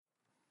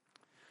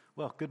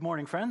Well, good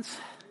morning, friends.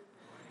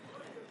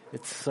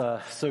 It's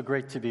so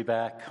great to be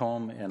back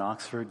home in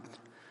Oxford.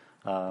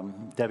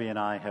 Debbie and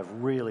I have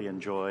really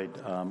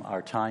enjoyed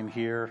our time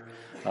here,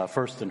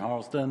 first in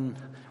Harlesden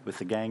with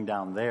the gang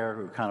down there,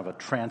 who are kind of a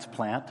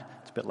transplant.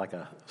 It's a bit like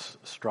a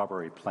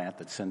strawberry plant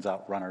that sends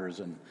out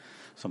runners and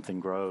something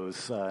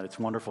grows. It's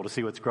wonderful to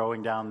see what's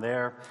growing down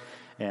there.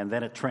 And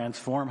then at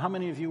Transform. How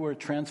many of you were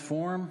at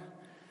Transform?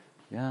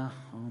 Yeah,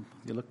 well,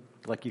 you look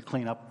like you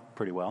clean up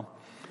pretty well.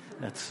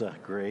 That's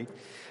great.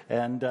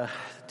 And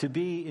to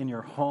be in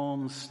your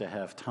homes, to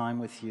have time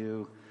with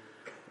you,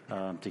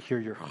 to hear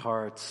your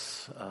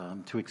hearts,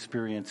 to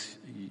experience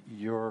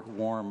your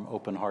warm,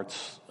 open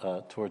hearts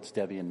towards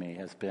Debbie and me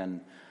has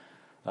been,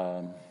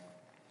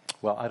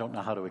 well, I don't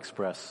know how to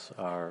express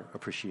our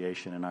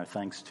appreciation and our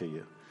thanks to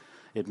you.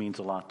 It means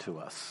a lot to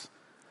us.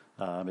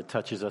 It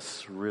touches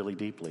us really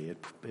deeply.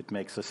 It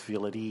makes us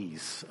feel at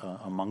ease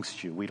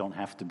amongst you. We don't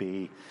have to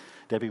be...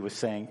 Debbie was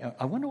saying,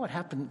 I wonder what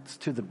happens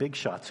to the big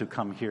shots who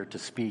come here to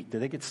speak. Do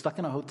they get stuck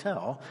in a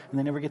hotel and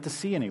they never get to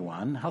see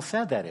anyone? How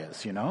sad that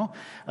is, you know?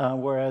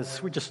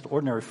 Whereas we're just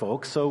ordinary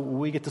folks, so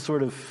we get to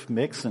sort of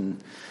mix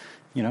and,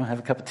 you know, have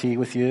a cup of tea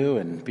with you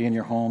and be in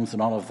your homes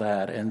and all of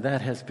that. And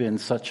that has been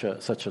such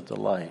a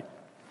delight.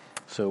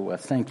 So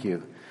thank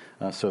you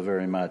so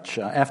very much.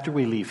 After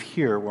we leave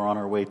here, we're on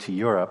our way to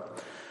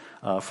Europe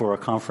for a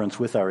conference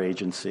with our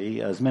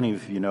agency. As many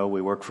of you know, we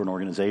work for an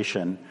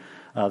organization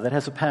that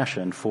has a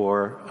passion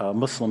for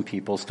Muslim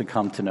peoples to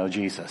come to know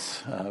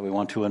Jesus. We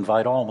want to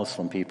invite all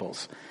Muslim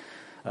peoples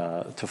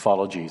to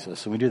follow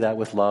Jesus. And we do that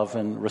with love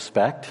and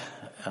respect.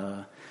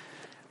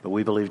 But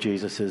we believe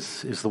Jesus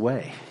is the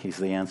way. He's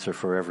the answer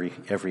for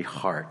every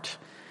heart.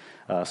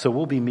 So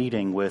we'll be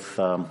meeting with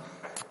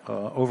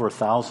over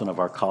 1,000 of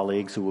our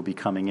colleagues who will be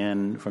coming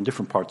in from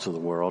different parts of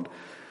the world,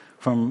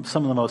 from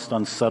some of the most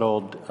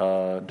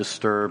unsettled,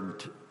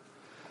 disturbed,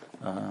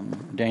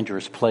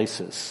 dangerous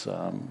places.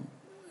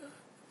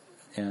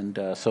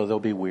 And so they'll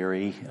be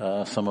weary,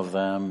 some of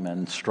them,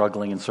 and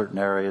struggling in certain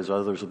areas.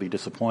 Others will be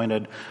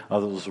disappointed.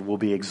 Others will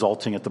be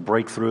exulting at the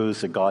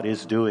breakthroughs that God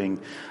is doing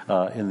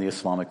in the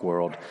Islamic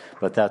world.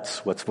 But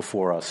that's what's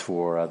before us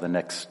for the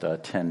next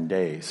 10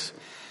 days.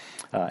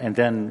 And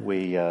then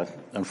we,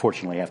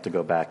 unfortunately, have to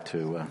go back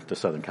to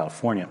Southern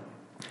California,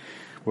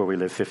 where we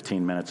live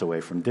 15 minutes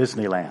away from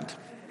Disneyland.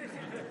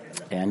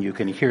 And you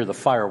can hear the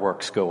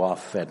fireworks go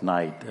off at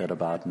night at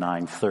about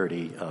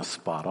 9:30,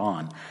 spot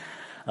on.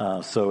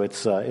 So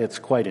it's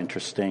quite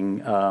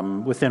interesting.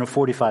 Within a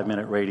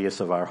 45-minute radius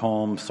of our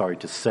home, sorry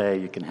to say,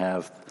 you can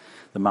have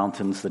the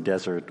mountains, the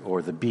desert,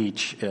 or the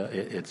beach.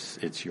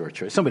 It's your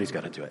choice. Somebody's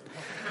got to do it.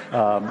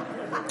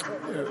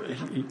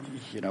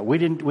 You know, we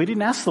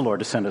didn't ask the Lord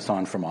to send us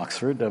on from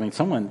Oxford. I mean,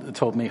 someone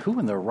told me, who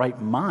in their right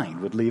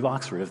mind would leave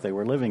Oxford if they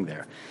were living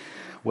there?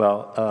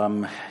 Well,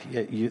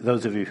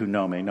 those of you who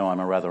know me know I'm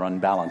a rather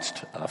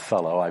unbalanced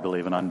fellow. I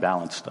believe in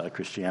unbalanced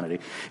Christianity.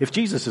 If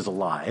Jesus is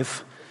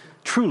alive,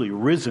 truly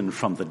risen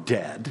from the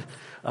dead,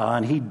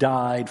 and he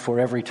died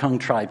for every tongue,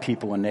 tribe,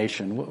 people, and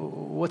nation,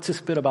 what's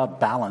this bit about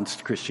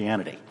balanced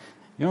Christianity?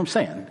 You know what I'm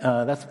saying?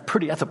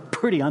 That's a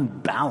pretty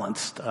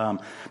unbalanced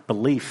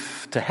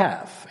belief to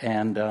have,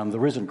 and the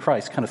risen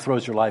Christ kind of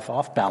throws your life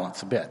off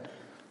balance a bit.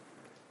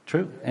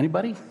 True?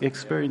 Anybody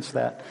experience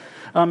that?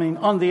 I mean,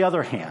 on the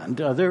other hand,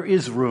 there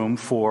is room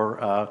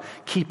for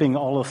keeping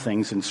all of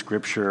things in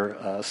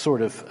Scripture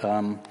sort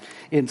of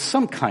in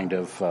some kind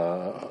of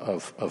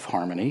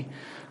harmony.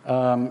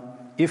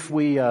 If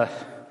we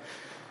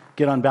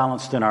get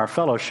unbalanced in our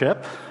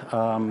fellowship,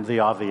 the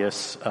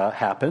obvious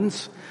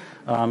happens.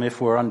 If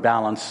we're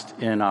unbalanced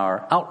in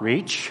our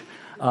outreach,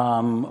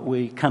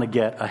 we kind of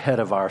get ahead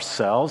of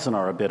ourselves and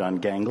are a bit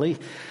ungainly.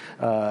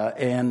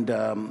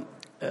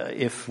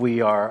 If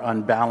we are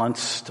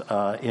unbalanced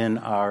in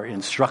our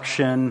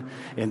instruction,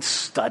 in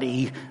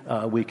study,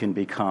 we can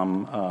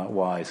become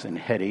wise and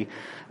heady.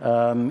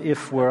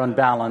 If we're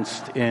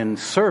unbalanced in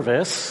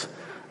service,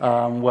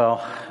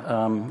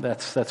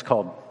 that's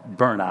called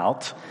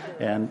burnout.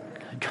 And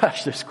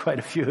gosh, there's quite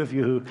a few of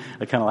you who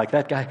are kind of like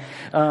that guy.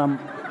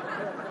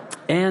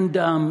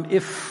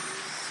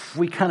 If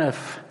we kind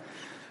of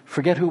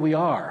forget who we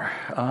are,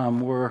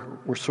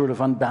 we're sort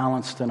of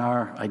unbalanced in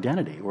our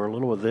identity. We're a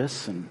little of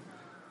this and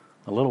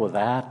a little of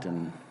that,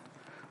 and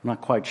I'm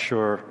not quite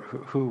sure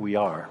who we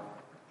are.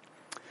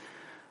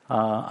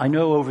 I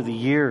know over the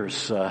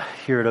years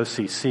here at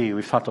OCC,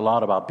 we've talked a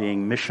lot about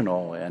being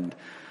missional, and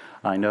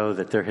I know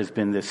that there has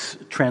been this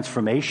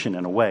transformation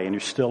in a way, and you're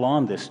still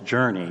on this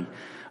journey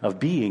of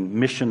being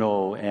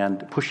missional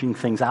and pushing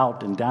things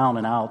out and down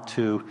and out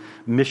to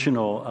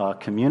missional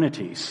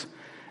communities.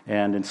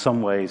 And in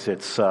some ways,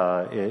 it's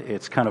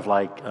kind of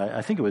like,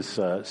 I think it was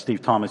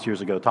Steve Thomas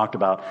years ago talked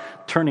about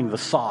turning the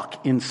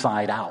sock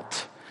inside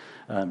out,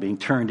 being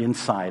turned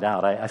inside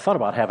out. I thought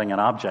about having an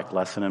object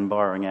lesson and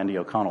borrowing Andy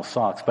O'Connell's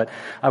socks, but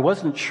I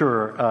wasn't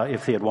sure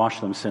if he had washed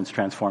them since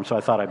Transform, so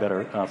I thought I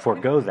better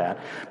forego that.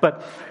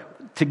 But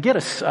to get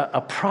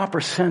a proper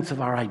sense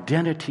of our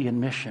identity and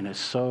mission is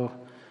so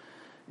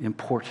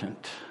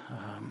important.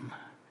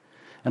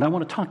 And I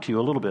want to talk to you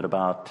a little bit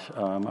about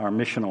our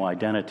missional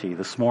identity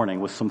this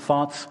morning with some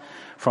thoughts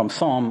from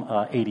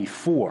Psalm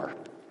 84.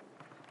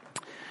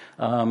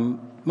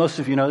 Most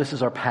of you know this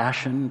is our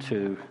passion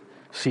to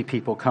see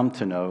people come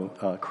to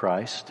know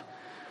Christ.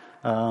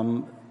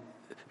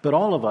 But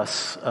all of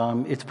us,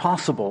 it's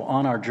possible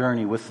on our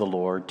journey with the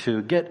Lord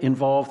to get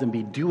involved and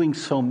be doing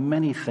so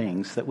many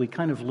things that we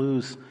kind of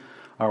lose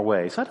our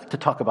way. So I'd like to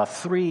talk about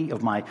three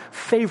of my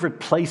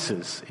favorite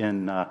places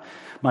in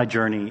my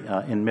journey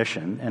in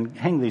mission and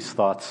hang these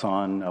thoughts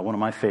on one of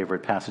my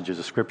favorite passages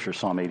of Scripture,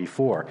 Psalm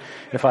 84.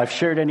 If I've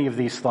shared any of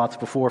these thoughts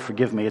before,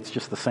 forgive me, it's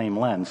just the same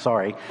lens,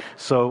 sorry.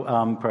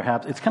 So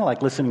perhaps it's kind of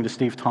like listening to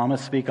Steve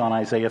Thomas speak on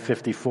Isaiah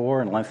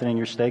 54 and lengthening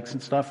your stakes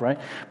and stuff, right?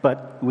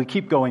 But we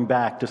keep going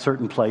back to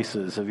certain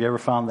places. Have you ever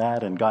found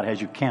that? And God has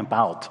you camp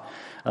out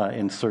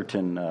in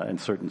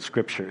certain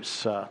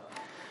scriptures.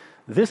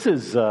 This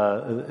is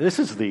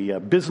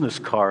the business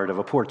card of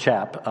a poor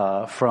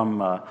chap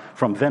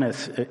from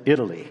Venice,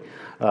 Italy,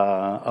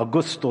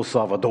 Augusto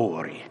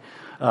Salvadori,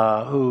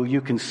 who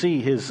you can see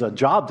his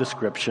job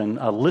description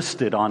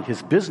listed on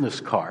his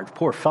business card.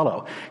 Poor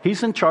fellow.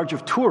 He's in charge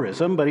of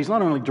tourism, but he's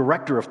not only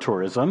director of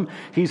tourism,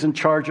 he's in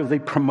charge of the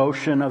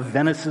promotion of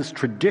Venice's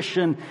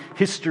tradition,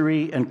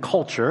 history, and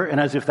culture. And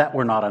as if that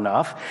were not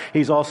enough,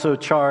 he's also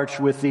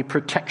charged with the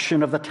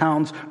protection of the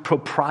town's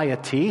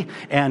propriety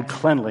and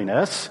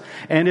cleanliness.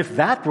 And if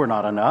that were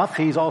not enough,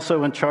 he's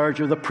also in charge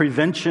of the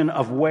prevention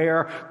of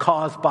wear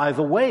caused by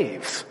the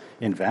waves.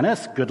 In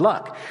Venice, good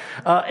luck.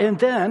 And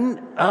then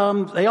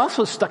they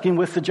also stuck him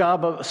with the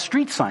job of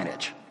street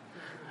signage.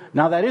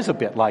 Now that is a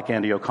bit like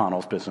Andy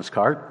O'Connell's business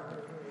card.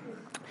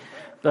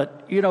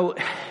 But,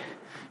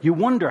 you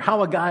wonder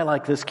how a guy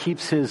like this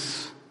keeps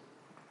his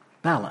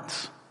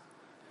balance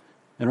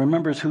and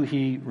remembers who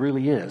he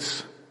really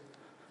is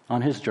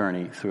on his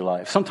journey through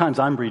life. Sometimes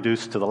I'm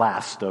reduced to the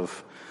last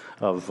of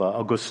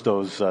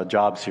Augusto's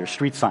jobs here,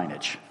 street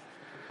signage.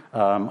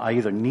 I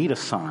either need a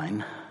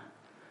sign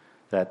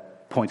that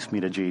points me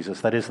to Jesus.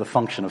 That is the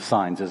function of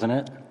signs, isn't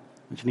it?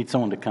 You need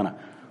someone to kind of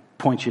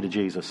point you to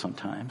Jesus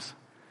sometimes.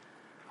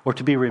 Or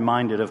to be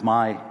reminded of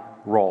my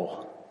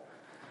role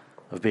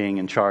of being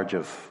in charge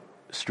of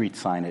street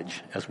signage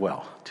as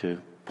well, to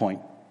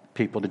point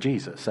people to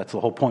Jesus. That's the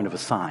whole point of a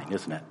sign,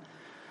 isn't it?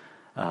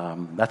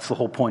 That's the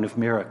whole point of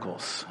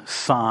miracles,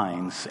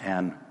 signs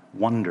and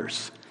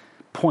wonders.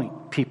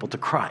 Point people to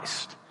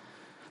Christ.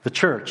 The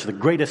church, the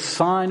greatest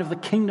sign of the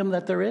kingdom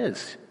that there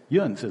is.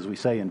 Yuns, as we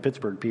say in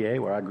Pittsburgh,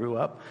 PA, where I grew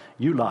up,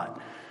 you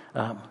lot.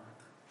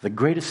 The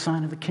greatest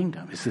sign of the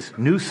kingdom is this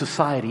new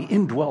society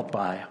indwelt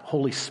by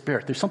Holy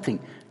Spirit. There's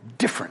something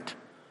different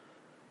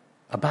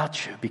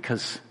about you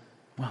because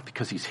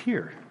he's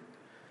here.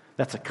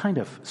 That's a kind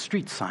of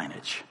street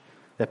signage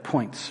that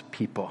points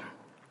people.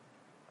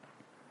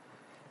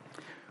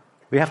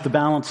 We have to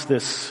balance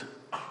this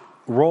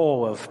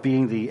role of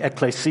being the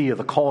ecclesia,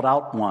 the called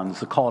out ones,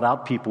 the called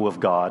out people of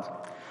God,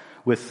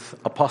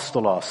 with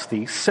apostolos,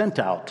 the sent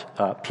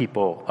out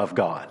people of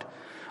God.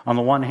 On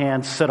the one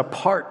hand, set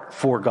apart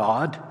for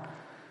God.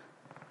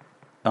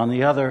 On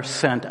the other,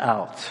 sent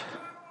out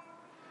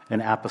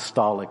in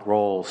apostolic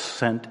roles,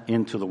 sent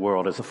into the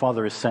world. As the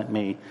Father has sent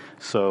me,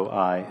 so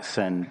I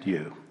send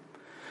you.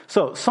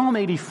 So Psalm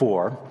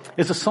 84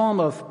 is a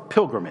psalm of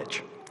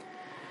pilgrimage.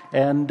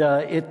 And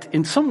it,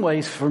 in some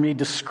ways, for me,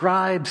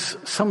 describes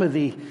some of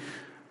the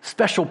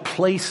special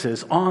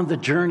places on the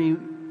journey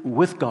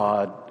with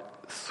God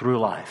through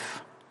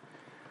life.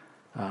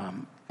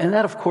 And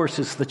that, of course,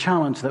 is the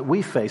challenge that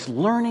we face,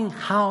 learning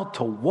how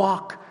to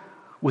walk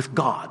with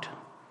God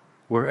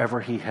wherever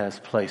He has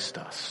placed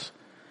us.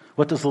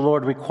 What does the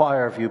Lord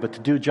require of you but to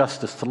do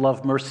justice, to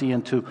love mercy,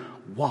 and to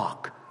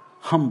walk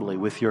humbly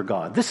with your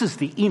God? This is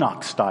the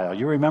Enoch style.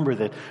 You remember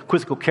the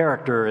quizzical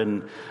character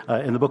in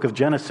the book of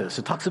Genesis.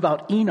 It talks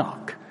about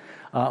Enoch,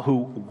 who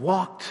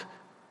walked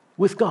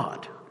with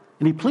God.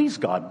 And he pleased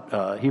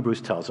God,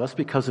 Hebrews tells us,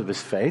 because of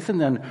his faith. And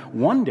then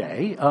one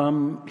day,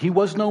 he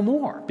was no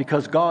more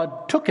because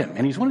God took him.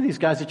 And he's one of these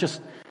guys that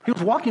he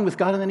was walking with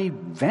God and then he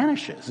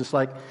vanishes. It's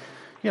like,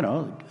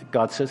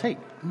 God says, hey,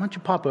 why don't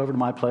you pop over to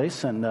my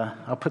place and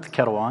I'll put the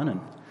kettle on.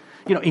 And,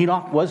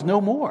 Enoch was no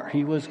more.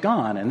 He was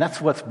gone. And that's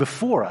what's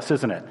before us,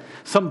 isn't it?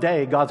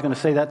 Someday, God's going to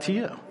say that to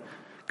you.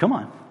 Come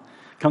on,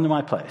 come to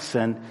my place.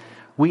 And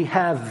we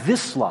have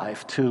this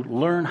life to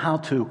learn how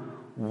to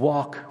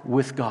walk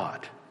with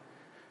God.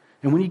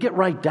 And when you get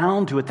right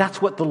down to it,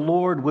 that's what the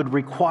Lord would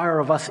require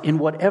of us in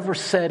whatever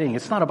setting.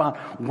 It's not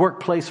about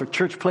workplace or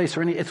church place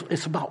or anything.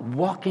 It's about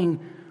walking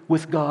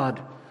with God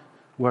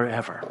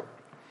wherever.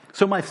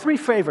 So my three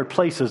favorite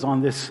places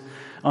on this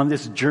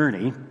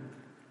journey,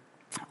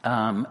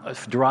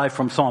 derived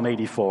from Psalm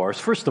 84, is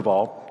first of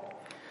all,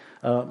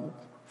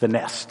 the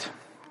nest.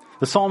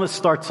 The psalmist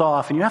starts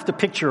off, and you have to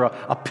picture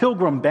a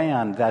pilgrim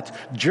band that's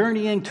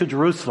journeying to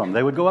Jerusalem.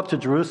 They would go up to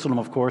Jerusalem,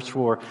 of course,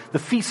 for the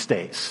feast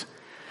days.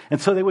 And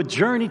so they would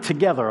journey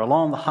together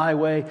along the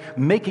highway,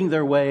 making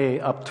their way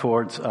up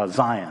towards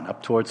Zion,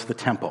 up towards the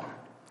temple.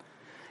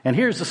 And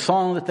here's the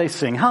song that they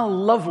sing. How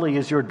lovely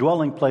is your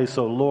dwelling place,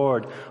 O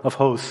Lord of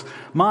hosts.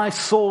 My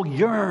soul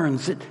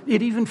yearns. It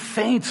even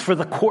faints for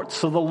the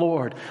courts of the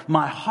Lord.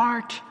 My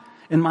heart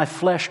and my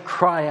flesh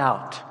cry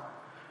out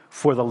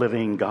for the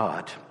living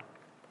God.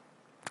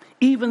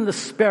 Even the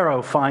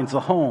sparrow finds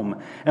a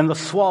home, and the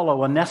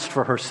swallow a nest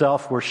for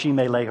herself where she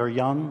may lay her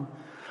young.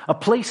 A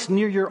place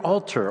near your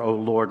altar, O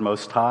Lord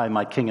Most High,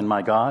 my King and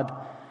my God.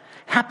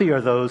 Happy are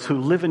those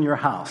who live in your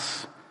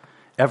house,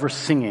 ever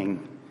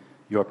singing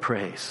your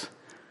praise.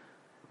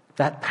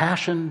 That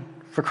passion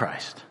for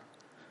Christ,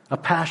 a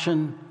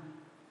passion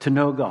to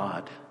know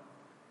God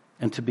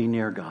and to be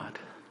near God.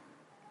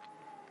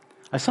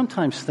 I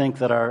sometimes think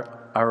that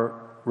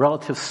our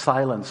relative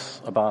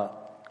silence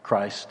about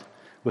Christ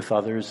with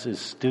others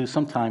is due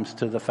sometimes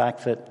to the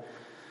fact that,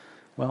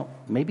 well,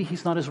 maybe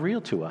he's not as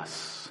real to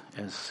us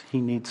as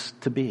he needs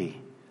to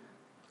be,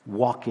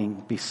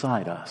 walking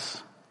beside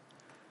us.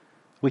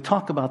 We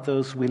talk about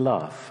those we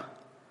love.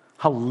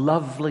 How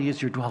lovely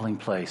is your dwelling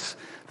place.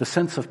 The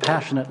sense of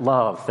passionate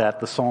love that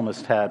the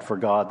psalmist had for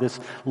God, this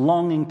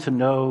longing to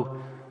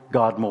know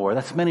God more.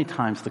 That's many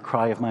times the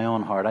cry of my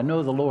own heart. I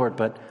know the Lord,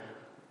 but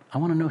I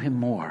want to know him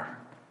more.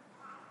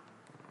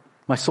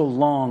 My soul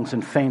longs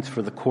and faints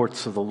for the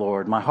courts of the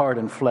Lord. My heart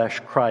and flesh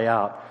cry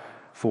out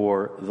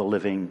for the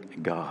living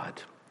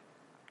God.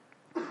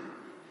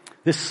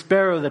 This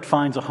sparrow that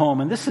finds a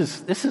home, and this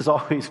has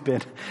always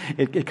been,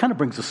 it kind of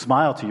brings a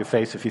smile to your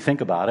face if you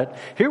think about it.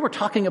 Here we're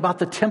talking about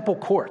the temple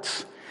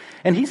courts.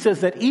 And he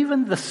says that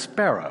even the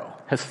sparrow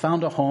has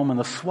found a home and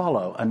the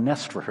swallow a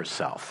nest for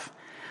herself,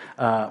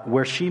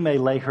 where she may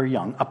lay her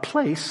young, a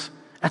place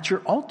at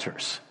your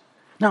altars.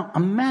 Now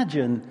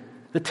imagine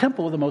the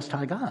temple of the Most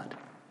High God.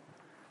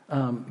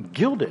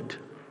 Gilded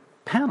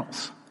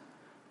panels.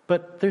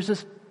 But there's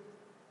this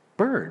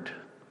bird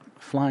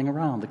flying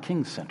around the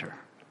King's Center,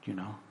 you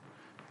know.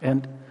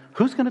 And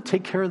who's going to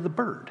take care of the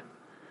bird?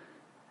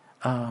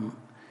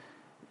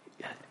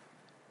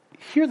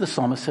 Here the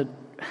psalmist said,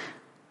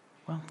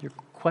 well, you're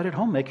quite at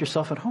home. Make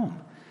yourself at home.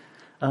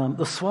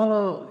 The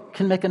swallow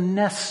can make a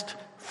nest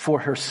for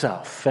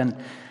herself. And,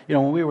 you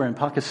know, when we were in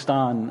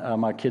Pakistan,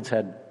 my kids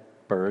had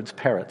birds,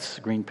 parrots,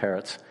 green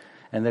parrots,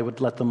 and they would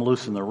let them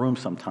loose in their room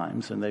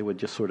sometimes, and they would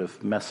just sort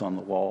of mess on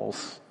the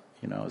walls,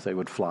 you know, as they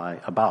would fly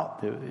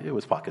about. It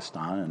was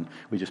Pakistan, and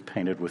we just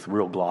painted with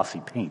real glossy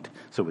paint,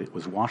 so it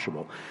was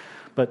washable.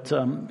 But,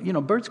 you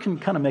know, birds can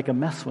kind of make a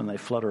mess when they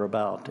flutter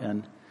about.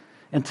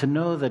 And to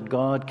know that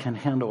God can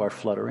handle our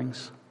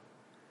flutterings,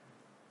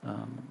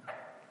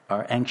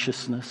 our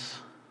anxiousness,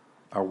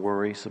 our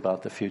worries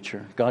about the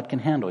future. God can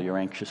handle your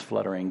anxious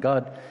fluttering.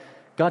 God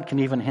can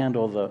even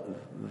handle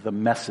the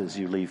messes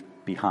you leave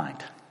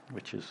behind,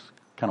 which is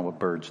kind of what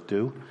birds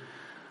do.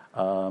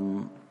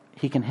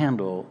 He can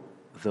handle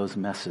those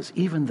messes.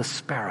 Even the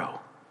sparrow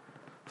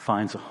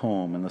finds a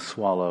home, and the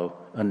swallow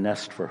a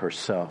nest for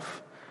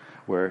herself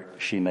where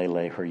she may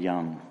lay her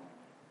young.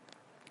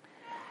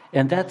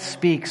 And that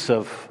speaks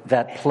of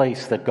that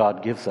place that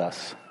God gives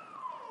us.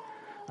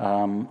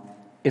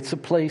 It's a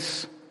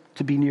place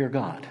to be near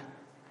God.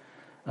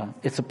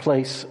 It's a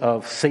place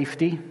of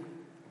safety.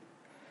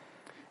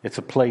 It's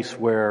a place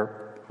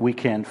where we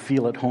can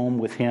feel at home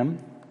with Him.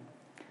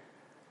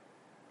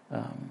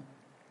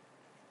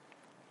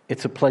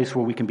 It's a place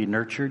where we can be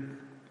nurtured.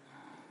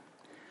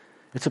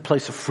 It's a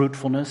place of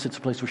fruitfulness. It's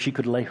a place where she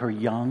could lay her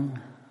young.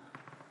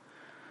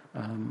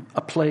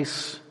 A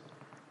place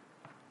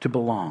to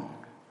belong.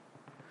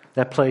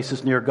 That place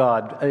is near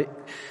God.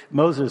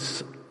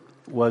 Moses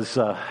was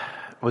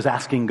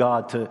asking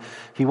God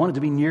he wanted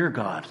to be near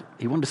God.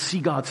 He wanted to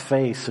see God's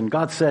face. And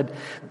God said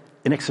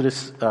in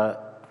Exodus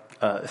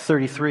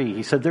 33,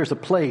 he said, there's a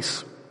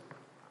place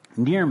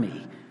near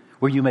me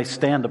where you may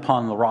stand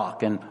upon the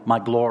rock and my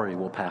glory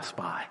will pass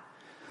by.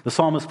 The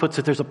psalmist puts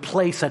it, there's a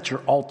place at your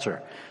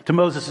altar. To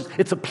Moses,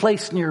 it's a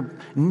place near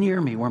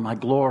me where my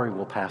glory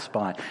will pass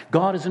by.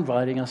 God is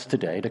inviting us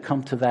today to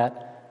come to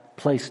that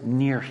place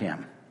near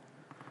Him.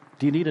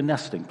 Do you need a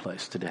nesting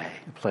place today?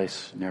 A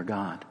place near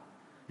God?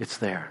 It's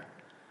there.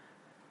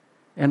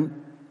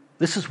 And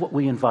this is what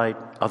we invite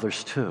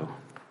others to.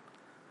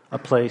 A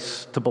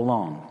place to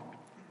belong.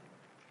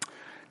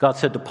 God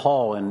said to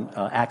Paul in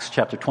Acts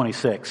chapter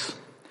 26,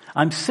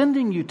 I'm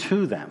sending you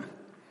to them,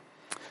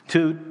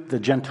 to the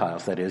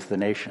Gentiles, that is, the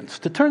nations,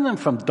 to turn them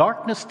from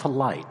darkness to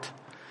light,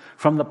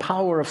 from the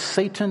power of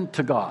Satan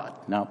to God.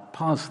 Now,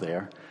 pause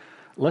there.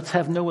 Let's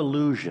have no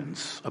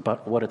illusions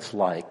about what it's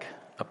like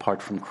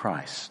apart from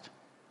Christ.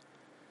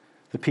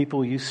 The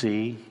people you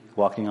see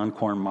walking on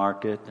Corn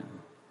Market, and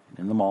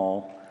in the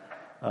mall,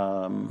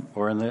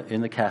 or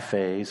in the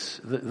cafes,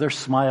 they're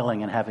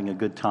smiling and having a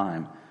good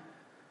time.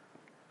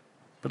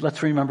 But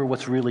let's remember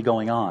what's really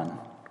going on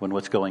when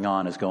what's going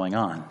on is going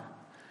on.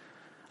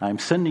 I'm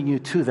sending you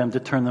to them to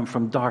turn them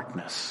from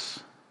darkness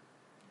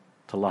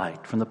to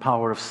light, from the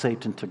power of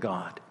Satan to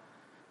God.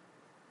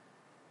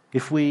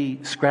 If we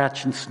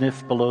scratch and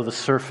sniff below the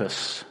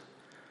surface,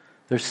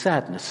 there's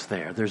sadness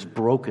there, there's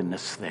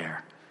brokenness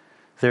there.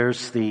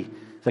 There's the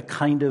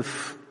kind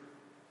of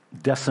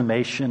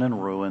decimation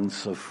and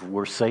ruins of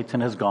where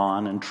Satan has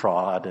gone and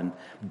trod and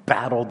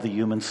battled the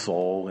human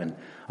soul. And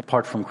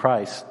apart from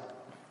Christ,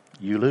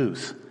 you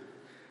lose.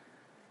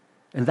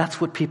 And that's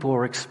what people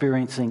are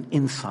experiencing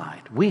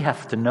inside. We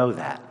have to know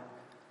that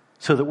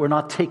so that we're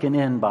not taken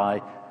in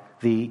by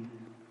the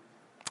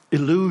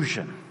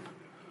illusion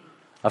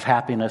of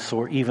happiness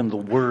or even the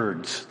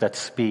words that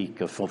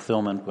speak of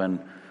fulfillment when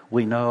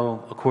we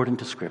know, according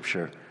to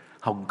Scripture,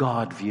 how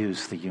God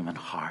views the human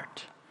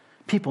heart.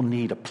 People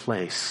need a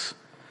place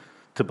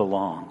to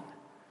belong.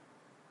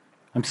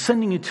 I'm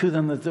sending you to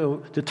them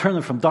to turn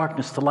them from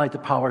darkness to light, the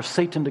power of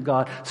Satan to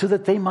God, so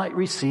that they might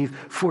receive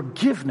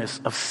forgiveness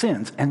of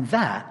sins. And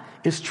that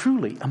is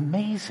truly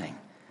amazing.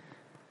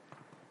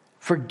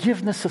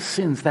 Forgiveness of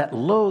sins, that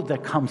load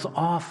that comes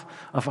off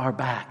of our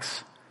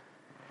backs.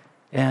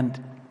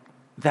 And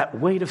that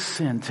weight of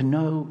sin, to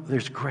know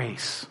there's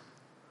grace.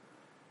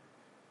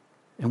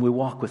 And we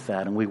walk with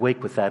that and we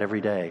wake with that every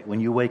day.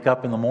 When you wake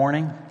up in the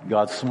morning,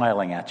 God's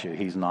smiling at you.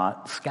 He's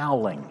not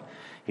scowling.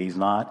 He's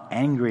not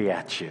angry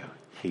at you.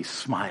 He's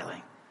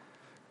smiling.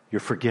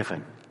 You're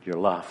forgiven. You're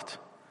loved.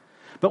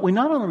 But we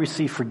not only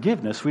receive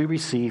forgiveness, we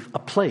receive a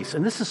place.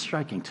 And this is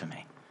striking to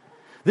me.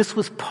 This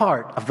was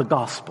part of the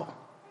gospel.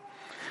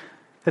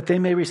 That they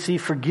may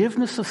receive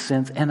forgiveness of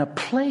sins and a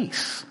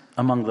place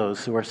among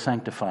those who are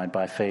sanctified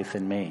by faith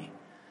in me.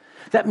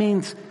 That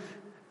means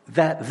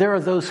that there are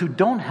those who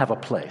don't have a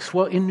place.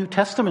 Well, in New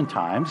Testament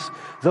times,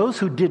 those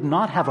who did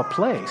not have a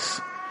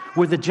place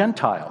were the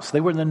Gentiles.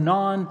 They were the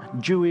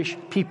non-Jewish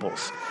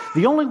peoples.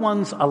 The only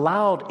ones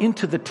allowed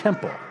into the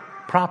temple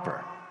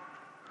proper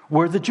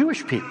were the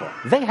Jewish people.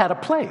 They had a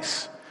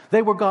place.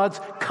 They were God's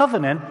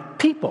covenant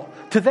people.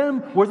 To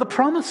them were the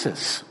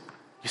promises,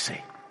 you see.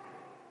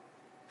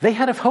 They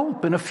had a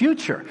hope and a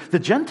future. The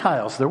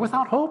Gentiles, they're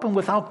without hope and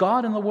without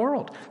God in the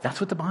world. That's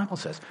what the Bible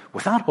says.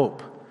 Without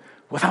hope,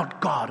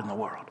 without God in the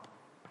world.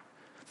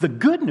 The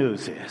good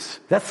news is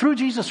that through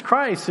Jesus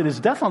Christ and his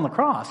death on the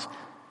cross,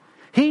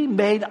 he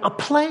made a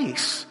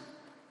place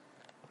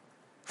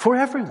for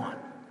everyone.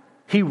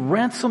 He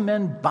ransomed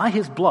men by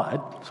his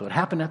blood, so it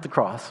happened at the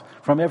cross,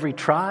 from every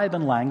tribe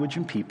and language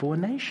and people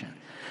and nation.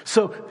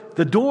 So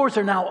the doors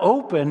are now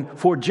open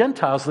for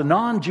Gentiles, the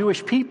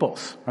non-Jewish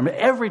peoples, from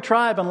every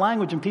tribe and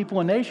language and people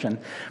and nation,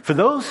 for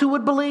those who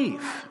would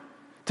believe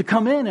to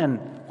come in and,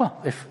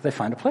 well, if they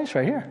find a place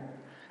right here.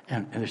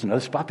 And there's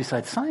another spot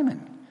beside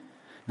Simon,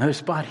 another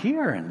spot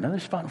here, and another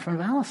spot in front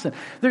of Allison.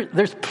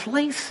 There's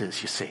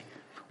places, you see.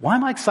 Why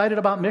am I excited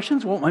about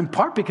missions? Well, in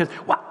part because,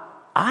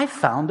 I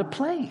found a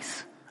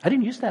place. I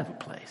didn't used to have a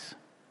place.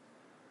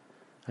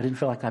 I didn't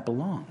feel like I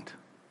belonged.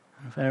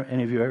 If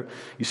any of you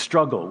you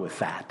struggle with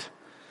that,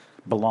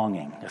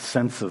 belonging, a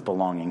sense of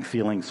belonging,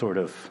 feeling sort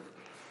of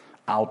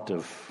out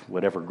of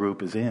whatever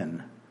group is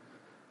in,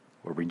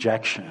 or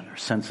rejection, or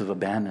sense of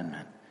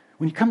abandonment.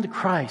 When you come to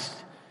Christ,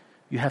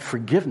 you have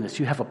forgiveness,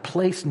 you have a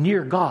place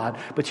near God,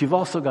 but you've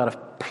also got a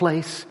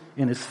place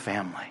in his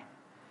family.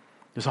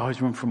 There's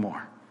always room for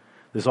more.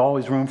 There's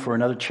always room for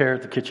another chair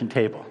at the kitchen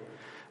table.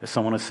 As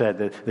someone has said,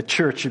 the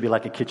church should be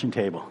like a kitchen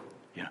table.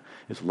 You know,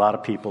 there's a lot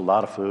of people, a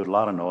lot of food, a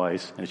lot of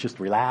noise, and it's just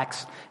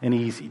relaxed and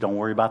easy. Don't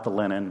worry about the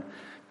linen.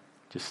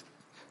 Just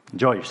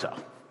enjoy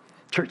yourself.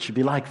 Church should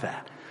be like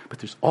that. But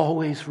there's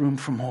always room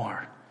for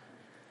more.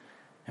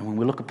 And when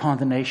we look upon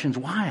the nations,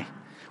 why?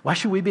 Why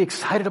should we be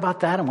excited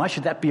about that? And why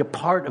should that be a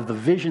part of the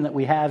vision that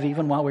we have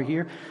even while we're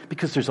here?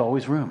 Because there's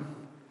always room.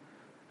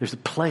 There's a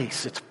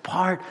place. It's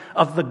part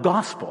of the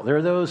gospel. There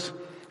are those,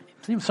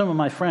 even some of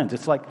my friends,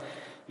 it's like,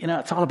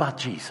 it's all about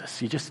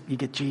Jesus. You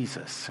get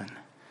Jesus. And,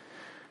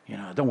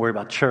 don't worry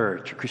about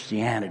church or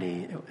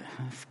Christianity.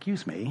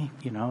 Excuse me,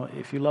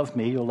 if you love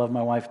me, you'll love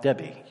my wife,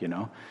 Debbie,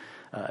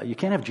 You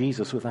can't have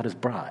Jesus without his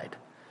bride.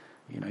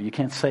 You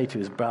can't say to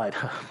his bride,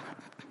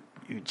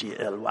 you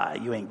G-L-Y,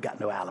 you ain't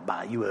got no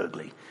alibi, you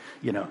ugly.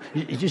 You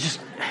just...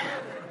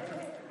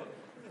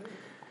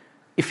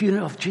 If you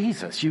love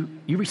Jesus, you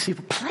receive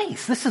a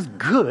place. This is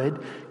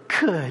good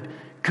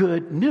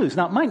news.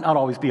 Now, it might not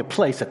always be a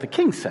place at the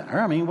King Center.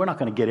 I mean, we're not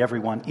going to get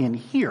everyone in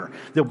here.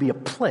 There'll be a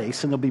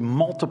place, and there'll be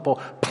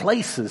multiple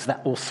places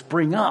that will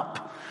spring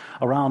up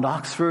around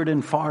Oxford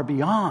and far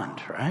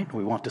beyond, right?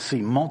 We want to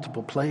see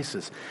multiple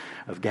places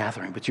of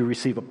gathering, but you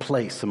receive a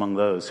place among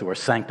those who are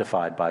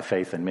sanctified by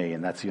faith in me,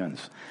 and that's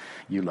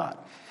you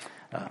lot.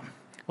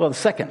 Well, the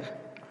second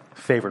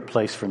favorite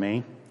place for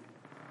me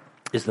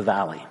is the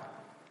valley.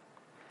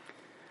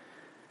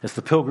 As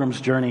the pilgrims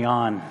journey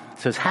on, it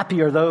says,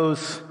 happy are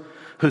those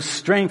whose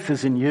strength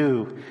is in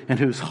you and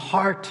whose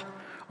heart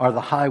are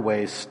the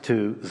highways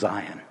to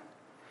Zion.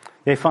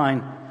 They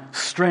find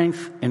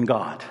strength in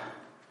God.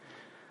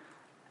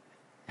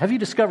 Have you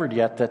discovered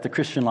yet that the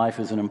Christian life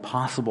is an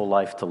impossible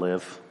life to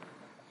live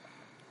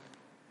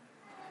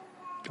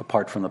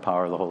apart from the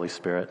power of the Holy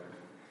Spirit?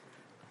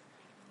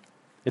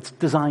 It's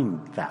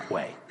designed that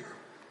way.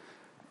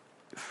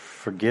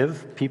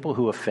 Forgive people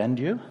who offend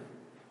you?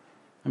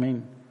 I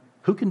mean,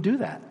 who can do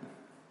that?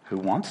 Who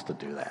wants to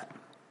do that?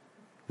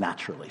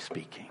 Naturally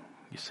speaking,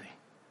 you see.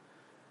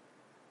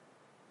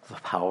 The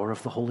power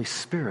of the Holy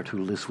Spirit who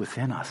lives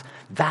within us.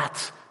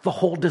 That's the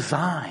whole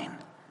design.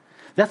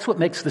 That's what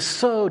makes this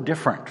so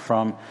different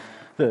from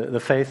the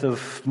faith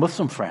of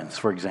Muslim friends,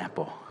 for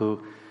example,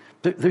 who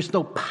there's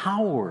no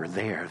power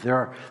there.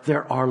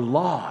 There are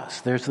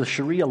laws. There's the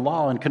Sharia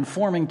law and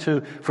conforming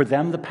to, for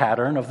them, the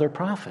pattern of their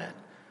prophet.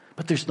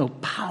 But there's no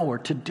power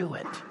to do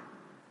it,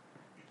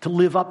 to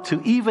live up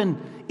to even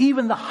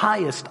the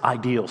highest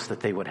ideals that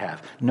they would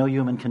have. No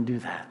human can do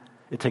that.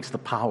 It takes the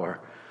power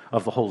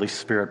of the Holy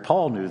Spirit.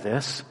 Paul knew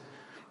this.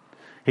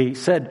 He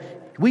said,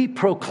 we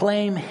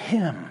proclaim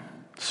him,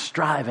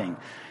 striving.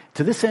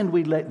 To this end,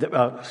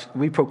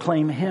 we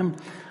proclaim him,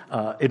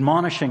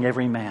 admonishing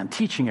every man,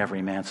 teaching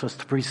every man, so as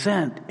to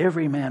present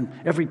every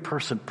man, every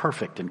person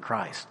perfect in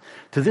Christ.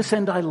 To this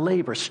end I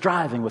labor,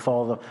 striving with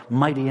all the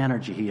mighty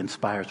energy he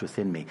inspires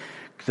within me.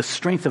 The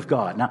strength of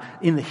God. Now,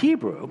 in the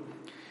Hebrew,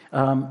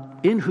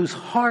 in whose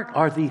heart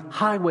are the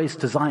highways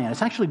to Zion.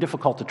 It's actually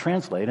difficult to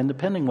translate, and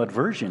depending what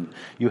version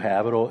you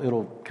have,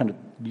 it'll kind of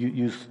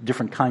use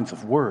different kinds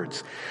of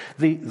words.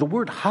 The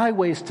word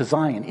highways to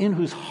Zion, in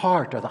whose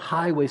heart are the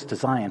highways to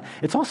Zion,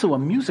 it's also a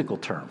musical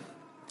term.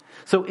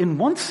 So in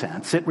one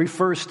sense, it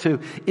refers to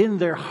in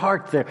their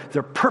heart,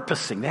 they're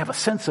purposing. They have a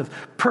sense of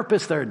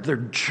purpose. They're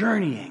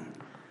journeying.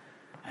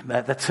 And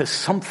that says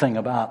something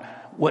about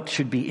what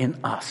should be in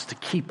us to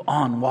keep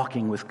on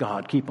walking with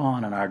God, keep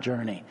on our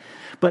journey.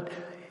 But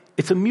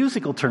it's a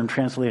musical term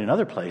translated in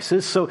other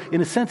places. So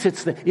in a sense,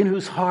 it's in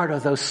whose heart are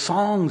those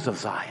songs of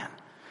Zion,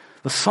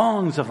 the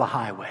songs of the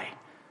highway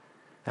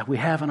that we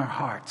have in our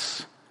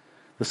hearts.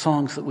 The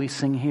songs that we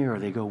sing here,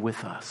 they go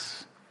with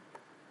us.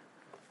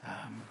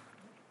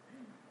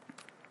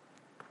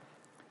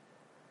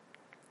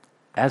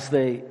 I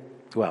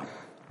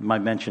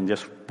might mention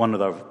just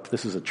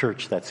this is a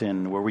church that's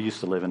in where we used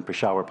to live in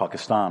Peshawar,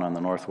 Pakistan, on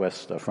the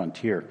northwest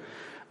frontier,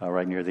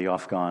 right near the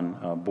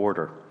Afghan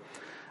border.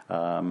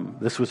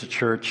 This was a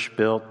church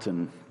built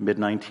in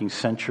mid-19th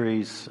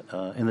centuries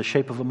in the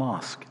shape of a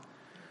mosque.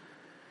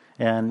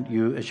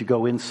 And as you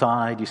go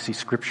inside, you see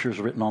scriptures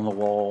written on the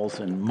walls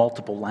in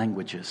multiple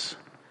languages,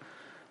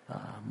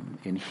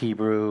 in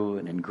Hebrew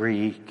and in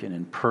Greek and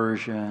in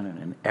Persian and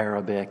in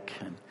Arabic,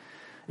 and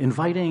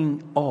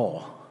inviting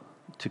all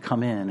to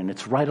come in. And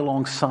it's right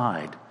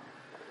alongside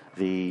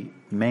the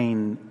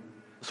main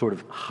sort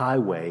of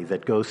highway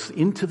that goes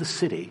into the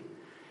city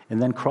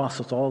and then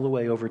crosses all the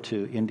way over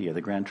to India,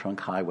 the Grand Trunk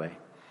Highway.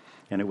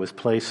 And it was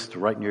placed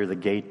right near the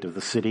gate of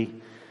the city,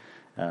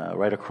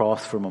 right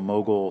across from a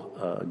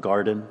Mughal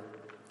garden,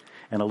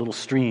 and a little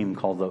stream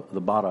called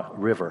the Bada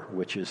River,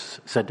 which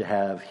is said to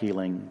have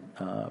healing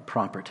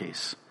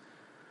properties.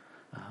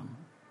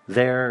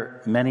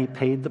 There, many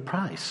paid the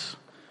price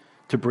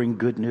to bring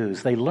good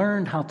news. They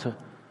learned how to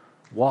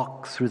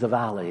walk through the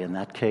valley, in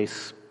that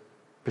case,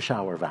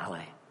 Peshawar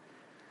Valley.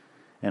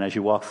 And as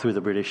you walk through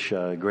the British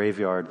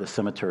graveyard, the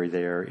cemetery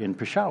there in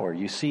Peshawar,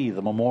 you see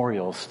the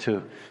memorials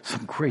to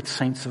some great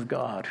saints of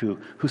God who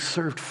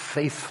served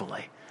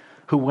faithfully,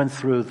 who went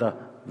through the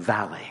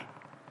valley.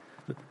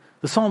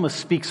 The psalmist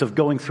speaks of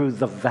going through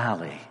the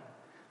valley.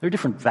 There are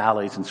different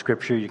valleys in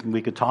Scripture.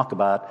 We could talk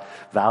about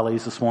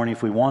valleys this morning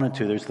if we wanted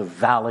to. There's the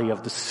valley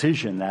of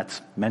decision that's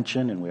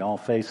mentioned, and we all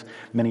face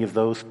many of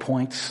those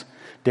points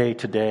day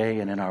to day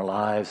and in our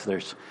lives.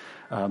 There's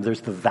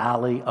the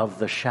valley of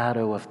the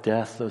shadow of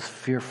death, those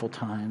fearful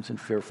times and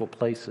fearful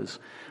places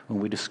when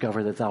we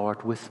discover that thou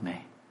art with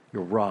me.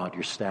 Your rod,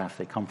 your staff,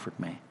 they comfort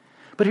me.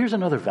 But here's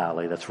another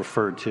valley that's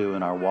referred to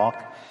in our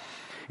walk,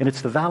 and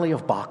it's the valley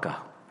of Baca.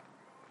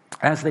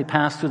 As they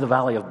pass through the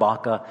valley of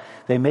Baca,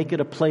 they make it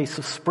a place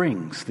of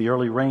springs. The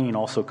early rain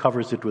also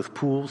covers it with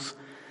pools.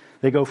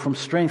 They go from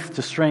strength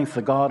to strength.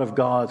 The God of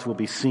gods will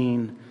be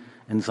seen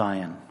in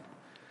Zion.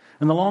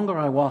 And the longer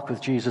I walk with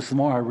Jesus, the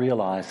more I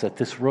realize that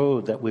this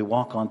road that we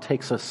walk on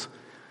takes us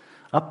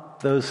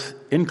up those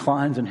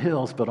inclines and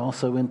hills, but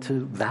also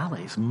into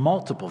valleys,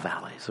 multiple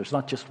valleys. There's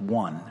not just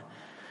one.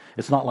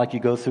 It's not like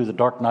you go through the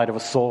dark night of a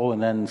soul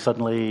and then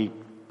suddenly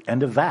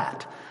end of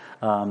that.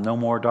 No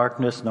more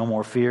darkness, no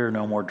more fear,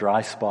 no more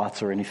dry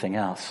spots or anything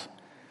else.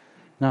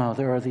 No,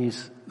 there are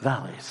these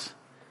valleys.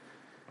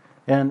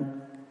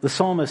 And the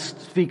psalmist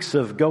speaks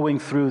of going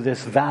through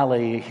this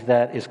valley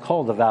that is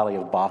called the Valley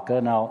of Baca.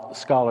 Now,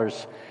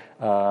 scholars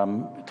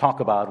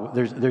talk about,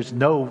 there's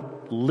no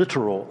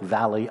literal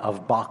Valley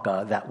of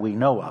Baca that we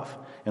know of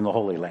in the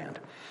Holy Land.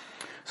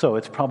 So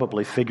it's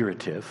probably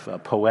figurative,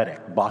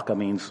 poetic. Baca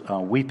means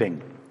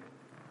weeping.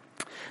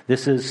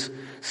 This is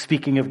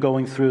speaking of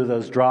going through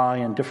those dry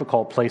and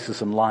difficult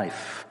places in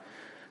life,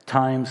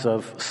 times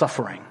of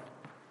suffering,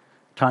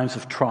 times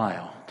of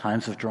trial,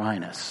 times of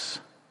dryness.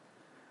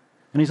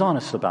 And he's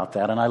honest about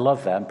that, and I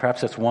love that. And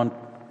perhaps that's one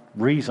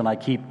reason I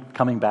keep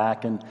coming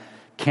back and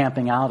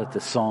camping out at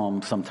this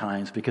psalm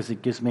sometimes, because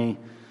it gives me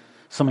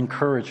some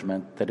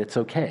encouragement that it's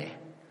okay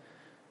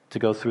to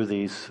go through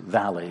these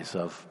valleys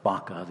of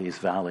Baca, these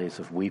valleys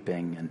of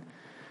weeping. And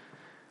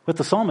What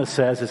the psalmist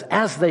says is,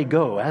 as they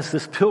go, as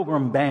this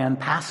pilgrim band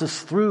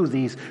passes through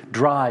these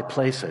dry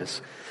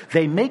places,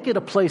 they make it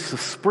a place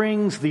of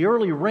springs. The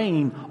early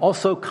rain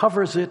also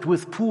covers it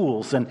with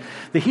pools. And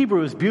the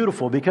Hebrew is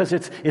beautiful because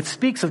it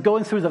speaks of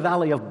going through the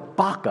valley of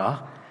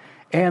Baca,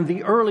 and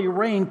the early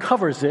rain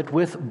covers it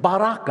with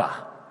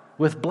baraka,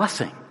 with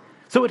blessing.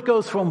 So it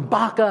goes from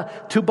Baca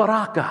to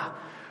baraka,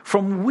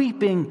 from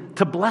weeping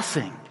to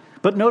blessing.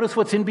 But notice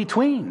what's in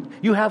between.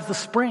 You have the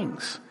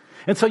springs.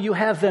 And so you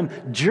have them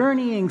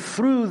journeying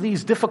through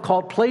these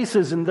difficult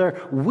places and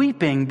they're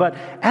weeping. But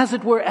as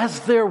it were, as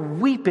they're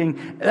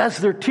weeping, as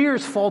their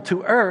tears fall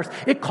to earth,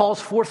 it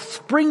calls forth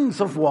springs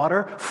of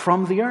water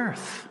from the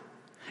earth.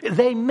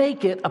 They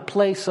make it a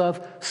place of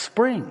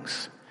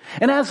springs.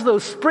 And as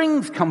those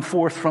springs come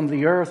forth from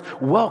the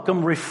earth,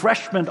 welcome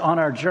refreshment on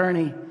our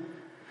journey.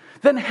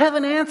 Then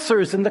heaven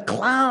answers and the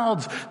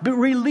clouds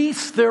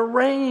release their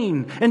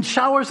rain and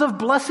showers of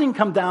blessing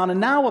come down. And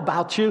now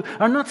about you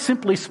are not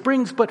simply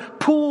springs, but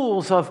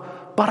pools of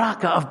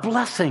baraka, of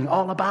blessing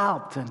all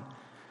about. And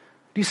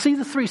do you see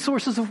the three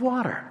sources of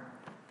water?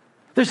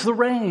 There's the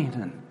rain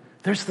and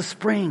there's the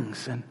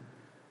springs and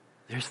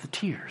there's the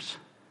tears.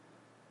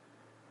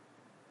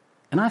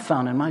 And I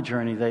found in my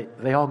journey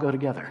they all go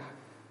together.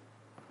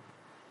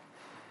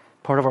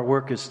 Part of our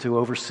work is to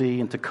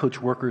oversee and to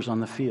coach workers on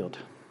the field.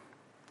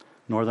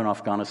 Northern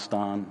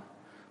Afghanistan,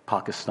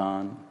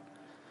 Pakistan,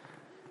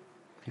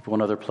 people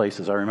in other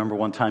places. I remember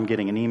one time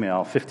getting an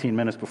email 15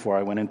 minutes before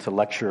I went in to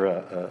lecture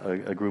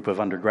a group of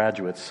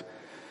undergraduates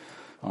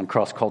on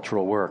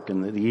cross-cultural work.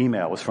 And the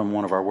email was from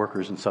one of our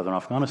workers in southern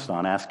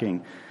Afghanistan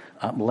asking,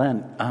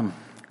 Len,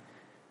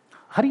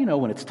 how do you know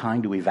when it's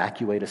time to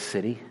evacuate a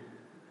city?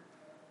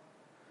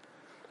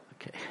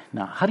 Okay,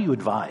 now how do you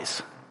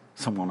advise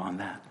someone on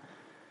that?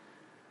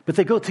 But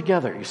they go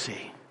together, you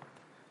see.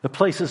 The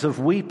places of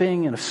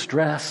weeping and of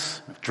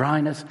stress, of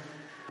dryness,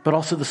 but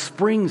also the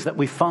springs that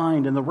we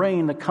find and the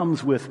rain that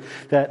comes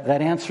with that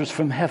answers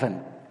from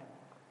heaven.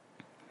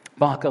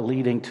 Baca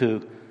leading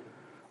to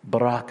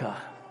baraka.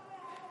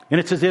 And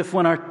it's as if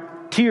when our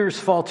tears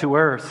fall to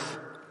earth,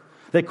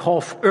 they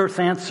call earth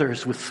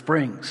answers with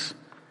springs.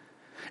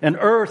 And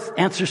earth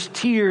answers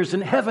tears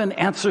and heaven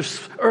answers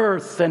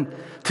earth. And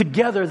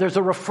together there's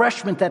a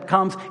refreshment that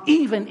comes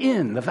even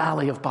in the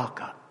valley of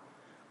Baca.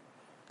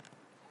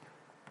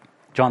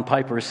 John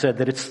Piper said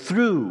that it's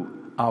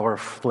through our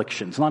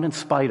afflictions, not in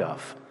spite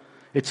of.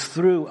 It's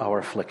through our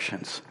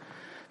afflictions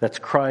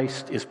that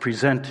Christ is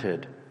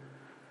presented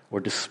or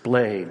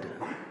displayed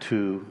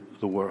to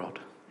the world.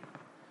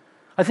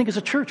 I think as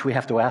a church we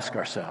have to ask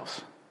ourselves,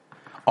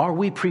 are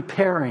we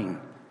preparing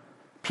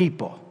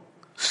people,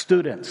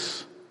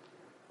 students,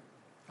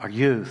 our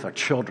youth, our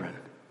children,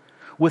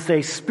 with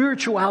a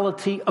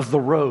spirituality of the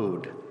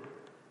road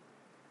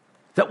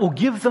that will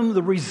give them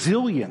the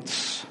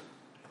resilience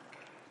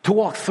to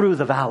walk through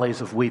the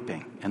valleys of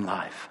weeping in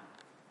life.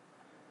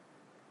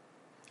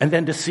 And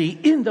then to see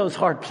in those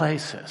hard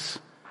places,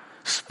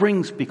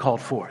 springs be called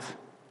forth.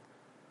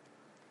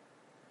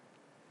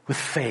 With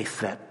faith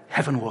that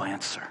heaven will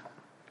answer.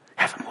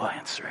 Heaven will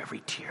answer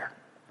every tear.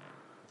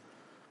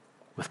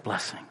 With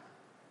blessing.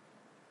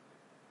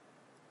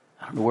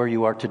 I don't know where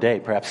you are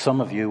today. Perhaps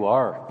some of you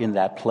are in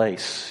that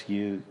place.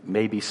 You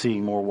may be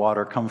seeing more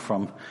water come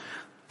from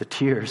the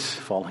tears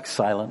falling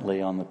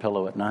silently on the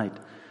pillow at night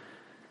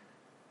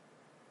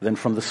than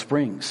from the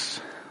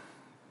springs.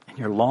 And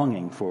you're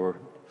longing for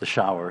the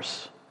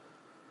showers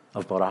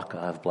of baraka,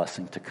 of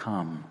blessing to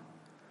come.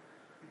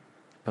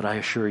 But I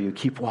assure you,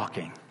 keep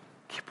walking.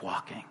 Keep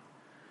walking.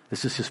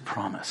 This is his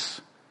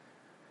promise.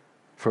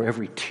 For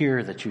every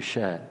tear that you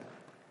shed,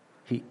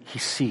 he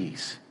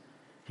sees.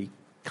 He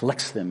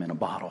collects them in a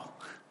bottle.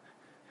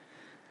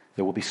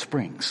 There will be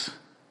springs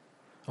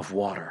of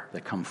water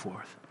that come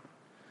forth.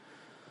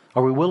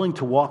 Are we willing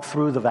to walk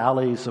through the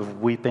valleys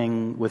of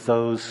weeping with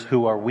those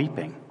who are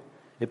weeping?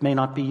 It may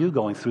not be you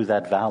going through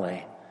that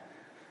valley.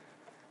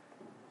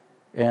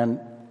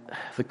 And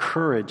the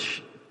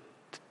courage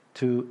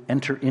to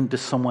enter into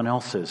someone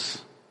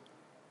else's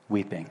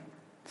weeping,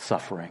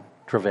 suffering,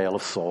 travail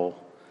of soul,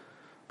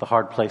 the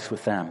hard place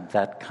with them,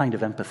 that kind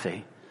of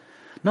empathy.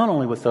 Not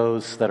only with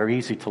those that are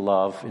easy to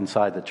love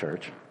inside the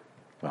church,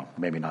 well,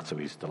 maybe not so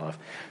easy to love,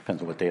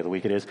 depends on what day of the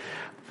week it is,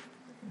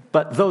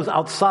 but those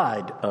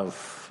outside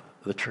of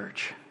the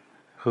church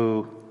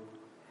who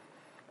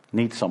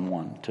need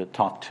someone to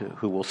talk to,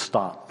 who will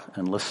stop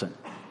and listen.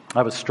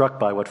 I was struck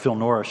by what Phil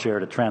Nora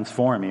shared at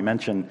Transform. He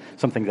mentioned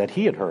something that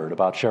he had heard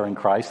about sharing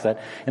Christ,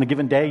 that in a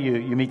given day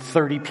you meet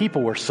 30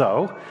 people or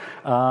so,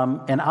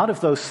 and out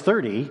of those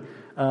 30,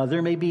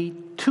 there may be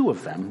 2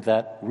 of them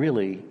that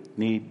really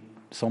need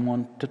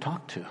someone to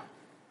talk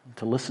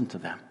to listen to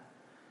them.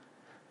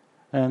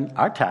 And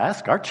our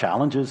task, our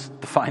challenge is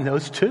to find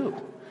those 2.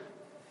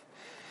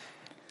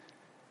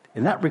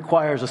 And that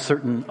requires a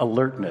certain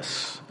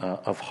alertness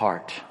of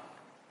heart.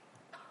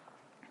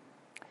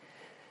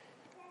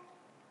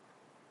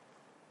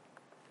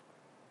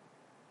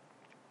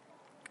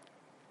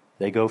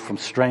 They go from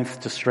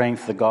strength to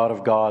strength. The God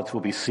of gods will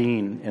be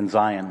seen in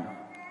Zion.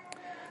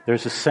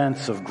 There's a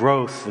sense of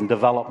growth and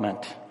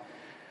development.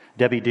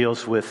 Debbie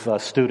deals with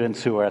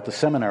students who are at the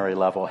seminary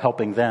level,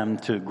 helping them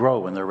to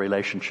grow in their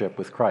relationship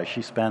with Christ.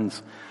 She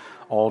spends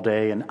all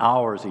day and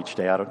hours each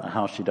day, I don't know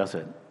how she does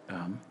it,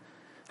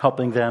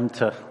 helping them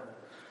to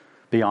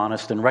be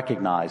honest and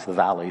recognize the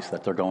valleys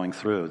that they're going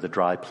through, the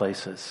dry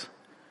places,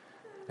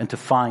 and to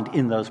find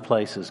in those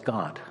places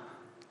God,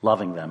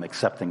 loving them,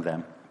 accepting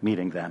them,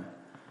 meeting them,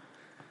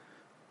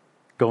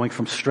 going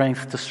from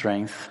strength to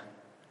strength,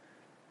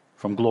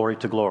 from glory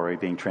to glory,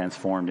 being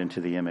transformed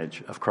into the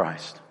image of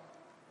Christ.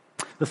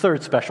 The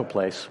third special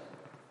place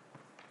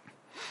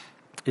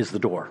is the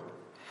door.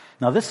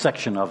 Now, this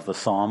section of the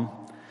psalm,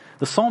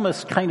 the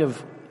psalmist kind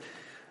of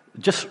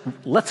just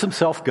lets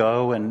himself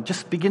go and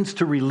just begins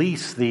to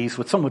release these,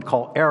 what some would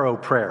call arrow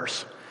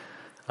prayers,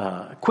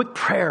 quick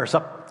prayers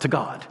up to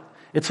God.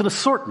 It's an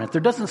assortment.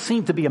 There doesn't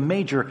seem to be a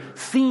major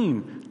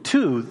theme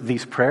to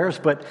these prayers,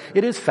 but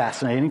it is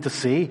fascinating to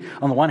see.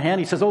 On the one hand,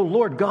 he says, "Oh,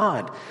 Lord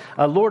God,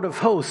 Lord of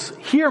hosts,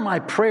 hear my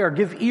prayer.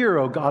 Give ear,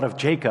 O God of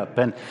Jacob."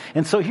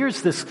 And so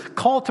here's this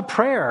call to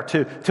prayer,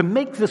 to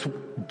make this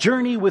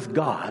journey with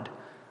God,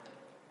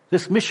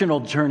 this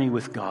missional journey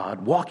with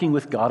God, walking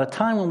with God, a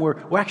time when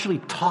we're actually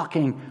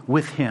talking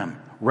with Him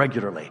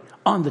regularly,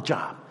 on the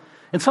job.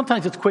 And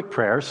sometimes it's quick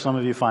prayers. Some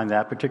of you find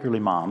that, particularly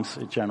moms.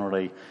 It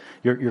generally,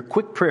 your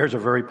quick prayers are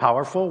very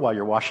powerful while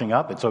you're washing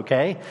up. It's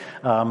okay.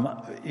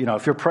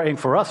 If you're praying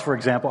for us, for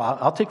example,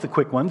 I'll take the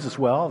quick ones as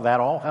well. That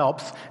all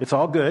helps. It's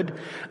all good.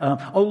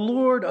 "O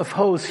Lord of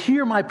hosts,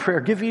 hear my prayer.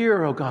 Give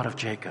ear, O God of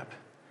Jacob."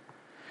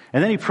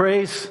 And then he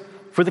prays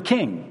for the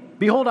king.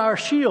 "Behold our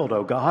shield,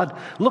 O God.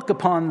 Look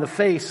upon the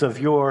face of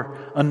your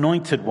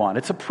anointed one."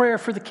 It's a prayer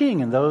for the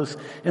king and those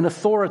in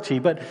authority.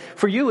 But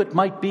for you, it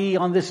might be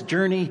on this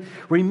journey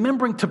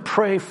remembering to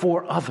pray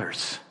for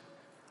others.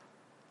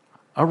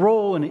 A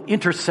role in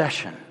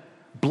intercession,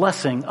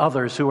 blessing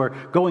others who are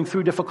going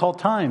through difficult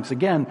times.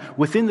 Again,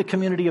 within the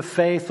community of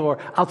faith or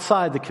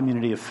outside the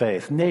community of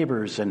faith.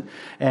 Neighbors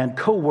and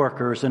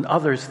co-workers and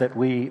others that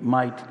we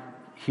might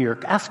hear.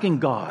 Asking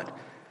God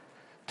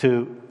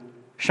to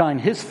shine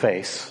His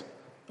face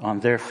on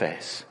their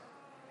face.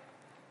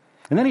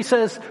 And then he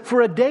says,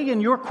 "For a day in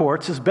your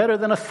courts is better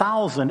than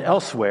 1,000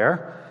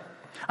 elsewhere.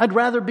 I'd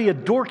rather be a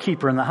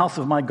doorkeeper in the house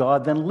of my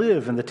God than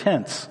live in the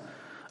tents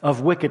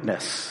of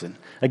wickedness." And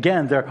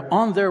again, they're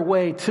on their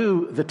way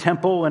to the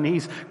temple, and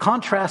he's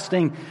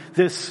contrasting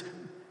this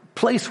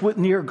place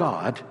near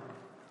God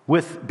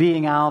with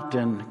being out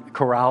and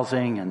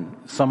carousing and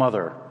some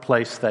other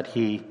place that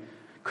he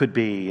could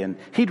be, and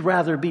he'd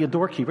rather be a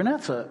doorkeeper. And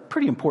that's a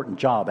pretty important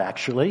job,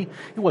 actually.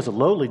 It was a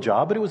lowly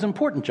job, but it was an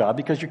important job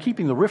because you're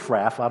keeping the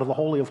riffraff out of the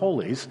Holy of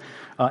Holies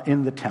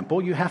in the temple.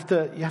 You have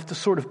to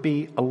sort of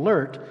be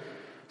alert.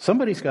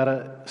 Somebody's got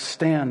to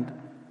stand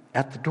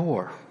at the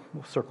door.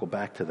 We'll circle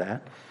back to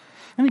that.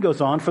 And he goes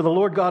on, "For the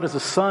Lord God is a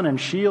sun and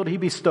shield. He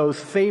bestows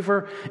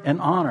favor and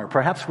honor."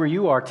 Perhaps where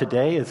you are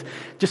today is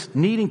just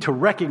needing to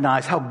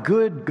recognize how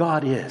good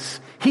God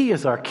is. He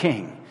is our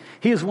King.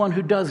 He is one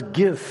who does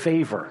give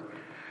favor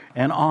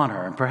and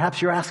honor. And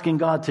perhaps you're asking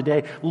God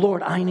today,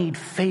 "Lord, I need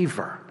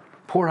favor.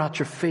 Pour out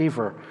your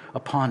favor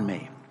upon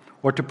me."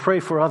 Or to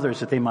pray for others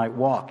that they might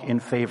walk in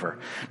favor.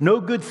 "No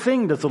good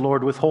thing does the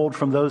Lord withhold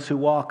from those who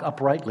walk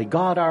uprightly."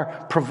 God, our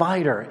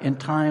provider in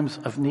times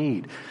of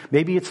need.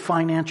 Maybe it's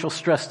financial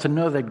stress to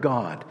know that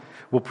God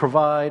will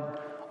provide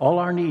all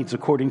our needs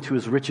according to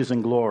His riches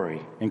and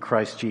glory in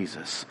Christ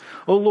Jesus.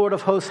 "O Lord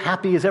of hosts,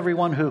 happy is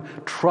everyone who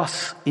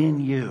trusts in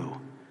you,"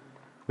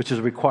 which is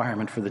a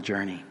requirement for the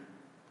journey.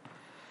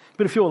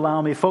 But if you'll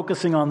allow me,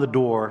 focusing on the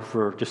door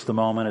for just a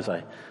moment as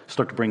I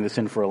start to bring this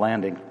in for a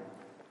landing,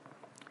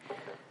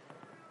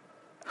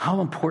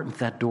 how important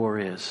that door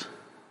is.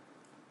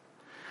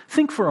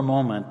 Think for a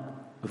moment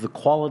of the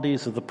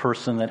qualities of the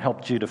person that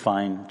helped you to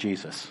find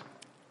Jesus.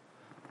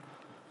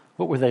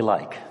 What were they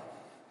like?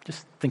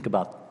 Just think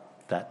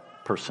about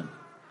that person.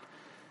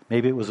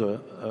 Maybe it was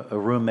a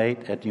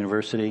roommate at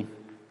university.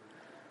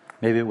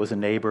 Maybe it was a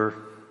neighbor.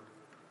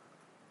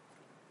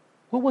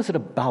 What was it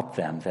about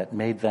them that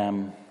made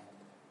them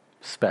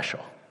special?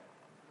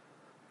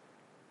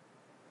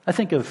 I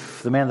think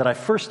of the man that I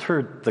first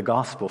heard the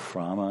gospel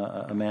from,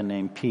 a man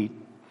named Pete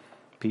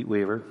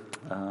Weaver.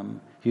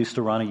 He used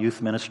to run a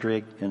youth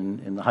ministry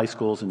in the high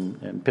schools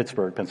in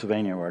Pittsburgh,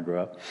 Pennsylvania, where I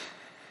grew up.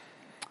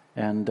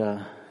 And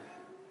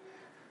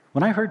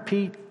when I heard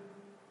Pete,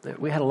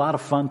 we had a lot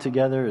of fun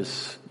together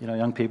as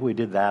young people. We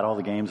did that, all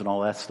the games and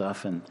all that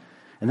stuff. And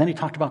then he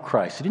talked about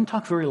Christ. He didn't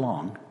talk very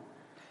long.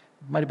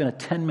 It might have been a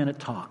 10-minute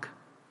talk.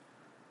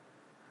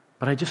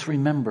 But I just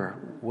remember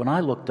when I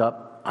looked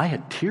up, I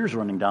had tears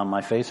running down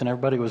my face, and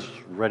everybody was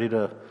ready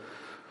to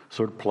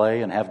sort of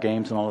play and have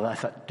games and all of that. I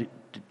thought,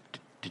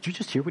 did you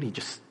just hear what he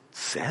just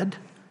said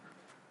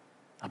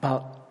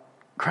about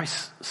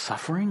Christ's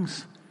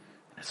sufferings,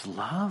 His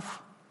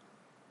love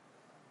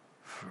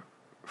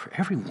for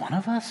every one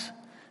of us?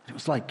 It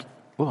was like,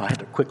 well, I had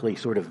to quickly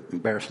sort of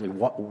embarrassingly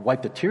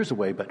wipe the tears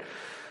away, but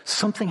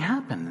something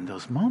happened in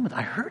those moments.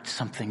 I heard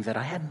something that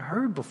I hadn't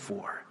heard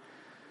before.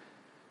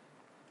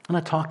 And I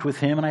talked with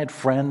him, and I had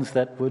friends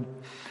that would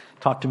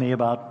talk to me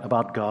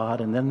about God.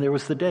 And then there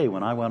was the day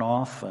when I went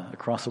off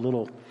across a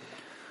little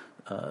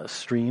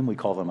stream. We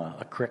call them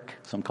a creek.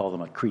 Some call them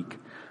a creek.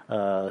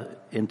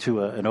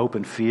 Into an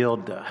open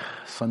field,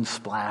 sun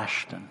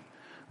splashed, and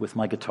with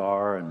my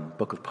guitar and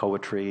book of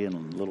poetry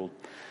and a little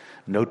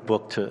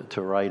notebook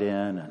to write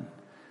in,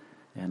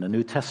 and a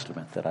New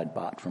Testament that I'd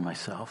bought for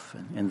myself.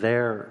 And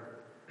there,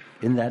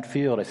 in that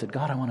field, I said,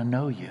 God, I want to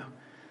know you.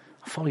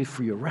 I'll follow you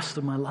for the rest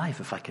of my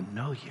life if I can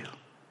know you,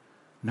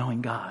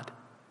 knowing God.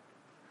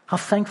 How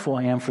thankful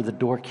I am for the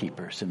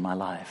doorkeepers in my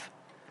life,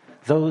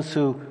 those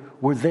who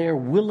were there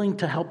willing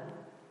to help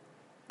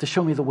to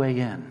show me the way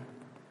in.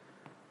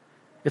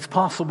 It's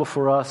possible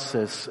for us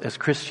as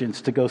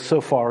Christians to go so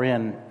far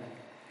in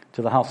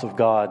to the house of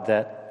God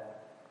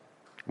that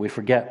we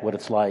forget what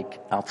it's like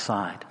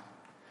outside.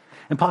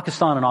 In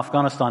Pakistan and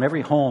Afghanistan, every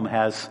home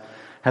has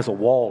a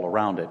wall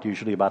around it,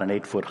 usually about an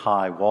 8-foot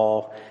high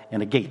wall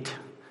and a gate.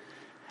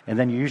 And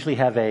then you usually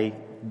have a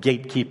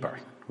gatekeeper.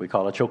 We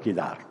call it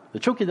chokidar. The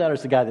chokidar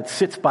is the guy that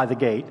sits by the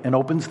gate and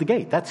opens the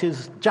gate. That's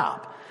his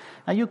job.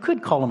 Now, you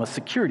could call him a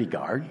security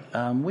guard.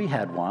 We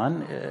had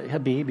one.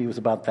 Habib, he was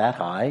about that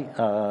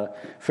high,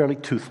 fairly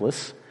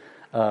toothless.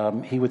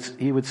 He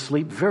would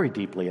sleep very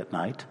deeply at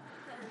night.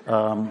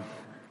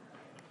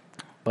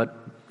 But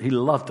he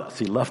loved us.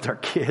 He loved our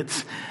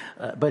kids.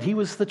 But he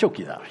was the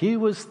chokidar. He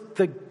was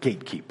the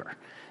gatekeeper.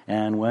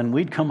 And when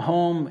we'd come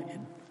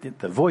home,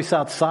 the voice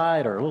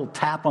outside or a little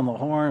tap on the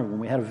horn when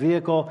we had a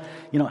vehicle,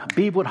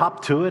 Habib would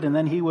hop to it, and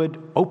then he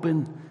would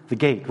open the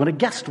gate. When a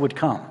guest would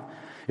come,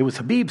 it was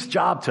Habib's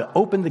job to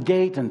open the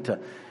gate and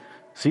to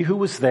see who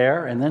was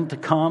there, and then to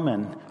come,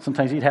 and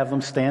sometimes he'd have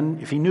them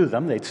stand, if he knew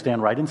them, they'd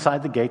stand right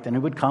inside the gate, then he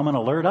would come and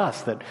alert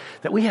us that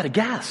we had a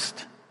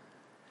guest.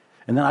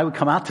 And then I would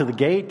come out to the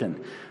gate,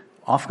 and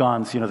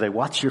Afghans, they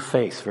watch your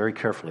face very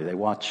carefully. They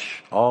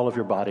watch all of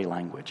your body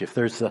language. If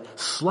there's the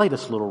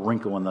slightest little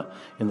wrinkle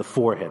in the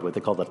forehead, what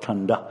they call the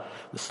tanda,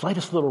 the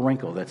slightest little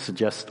wrinkle that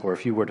suggests, or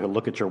if you were to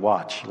look at your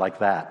watch like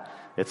that,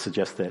 it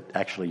suggests that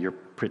actually you're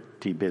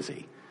pretty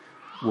busy,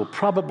 will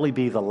probably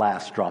be the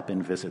last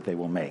drop-in visit they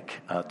will make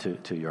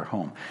to your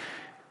home.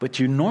 But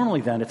you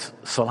normally then, it's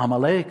salam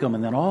alaikum,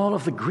 and then all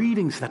of the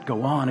greetings that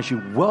go on as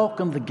you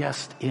welcome the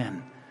guest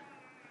in.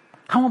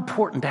 How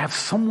important to have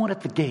someone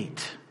at the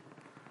gate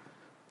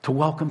to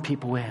welcome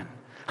people in.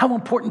 How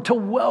important to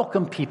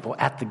welcome people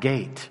at the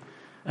gate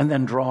and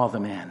then draw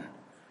them in.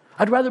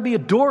 I'd rather be a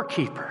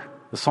doorkeeper,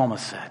 the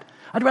psalmist said.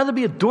 I'd rather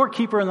be a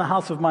doorkeeper in the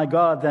house of my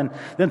God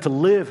than to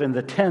live in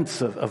the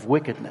tents of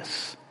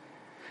wickedness.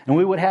 And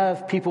we would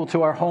have people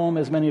to our home,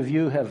 as many of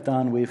you have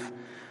done. We've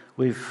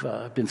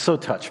been so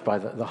touched by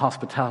the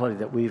hospitality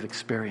that we've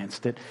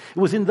experienced. It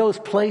was in those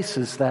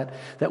places that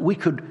we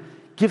could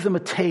give them a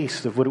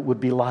taste of what it would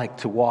be like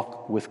to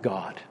walk with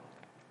God.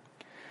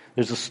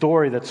 There's a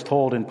story that's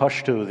told in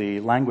Pashto, the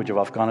language of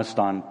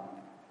Afghanistan,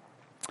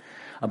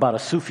 about a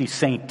Sufi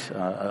saint,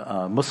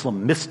 a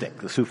Muslim mystic.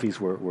 The Sufis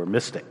were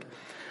mystic.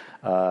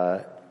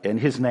 And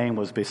his name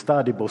was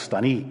Bestadi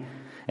Bostani.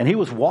 And he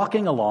was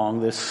walking along,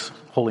 this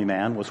holy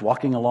man was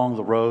walking along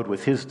the road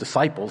with his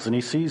disciples, and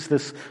he sees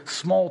this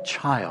small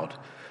child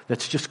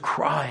that's just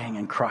crying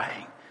and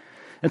crying.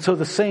 And so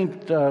the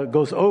saint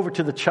goes over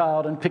to the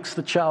child and picks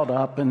the child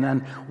up and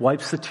then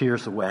wipes the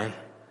tears away.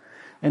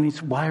 And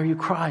he's, why are you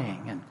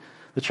crying? And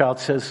the child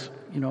says,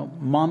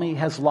 Mommy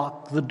has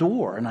locked the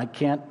door and I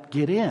can't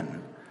get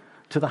in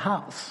to the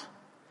house.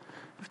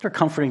 After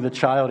comforting the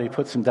child, he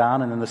puts him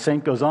down, and then the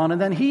saint goes on, and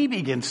then he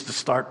begins to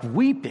start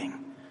weeping.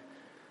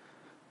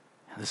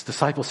 And his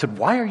disciple said,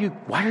 why are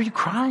you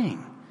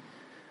crying?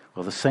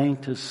 Well, the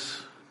saint has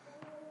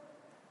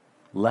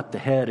leapt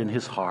ahead in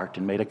his heart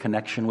and made a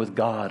connection with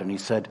God. And he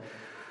said,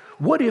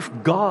 what if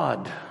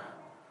God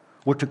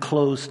were to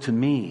close to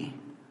me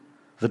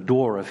the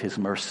door of his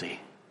mercy?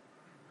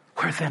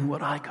 Where then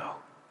would I go?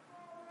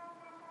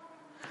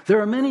 There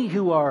are many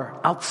who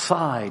are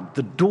outside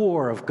the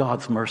door of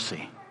God's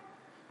mercy.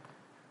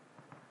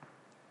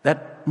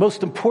 That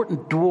most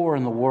important door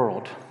in the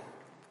world.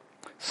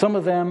 Some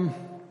of them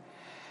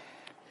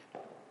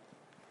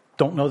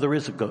don't know there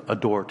is a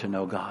door to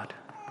know God.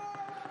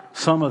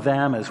 Some of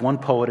them, as one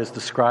poet has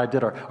described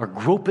it, are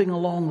groping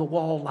along the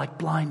wall like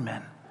blind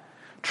men,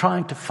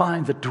 trying to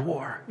find the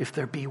door, if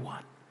there be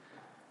one,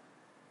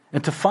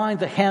 and to find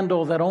the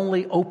handle that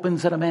only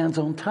opens at a man's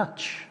own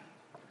touch.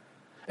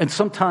 And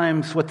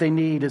sometimes what they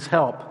need is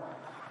help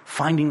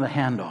finding the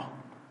handle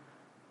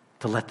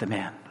to let them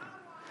in.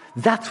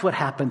 That's what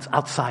happens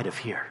outside of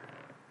here.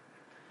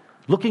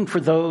 Looking for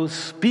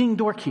those, being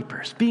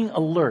doorkeepers, being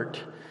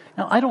alert.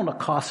 Now, I don't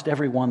accost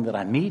everyone that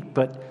I meet,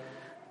 but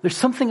there's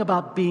something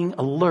about being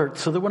alert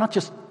so that we're not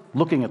just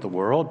looking at the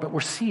world, but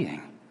we're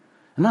seeing.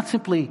 And not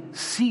simply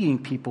seeing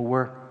people,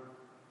 we're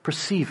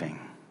perceiving.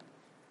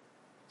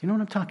 You know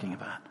what I'm talking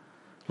about?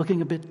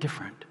 Looking a bit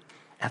different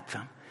at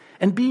them.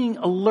 And being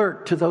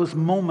alert to those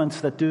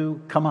moments that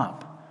do come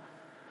up.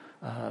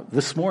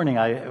 This morning,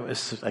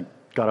 I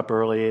got up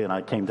early and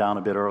I came down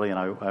a bit early, and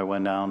I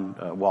went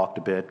down, walked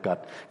a bit,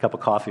 got a cup of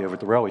coffee over at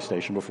the railway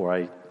station before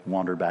I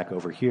wandered back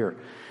over here. And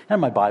I had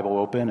my Bible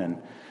open,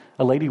 and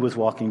a lady was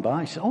walking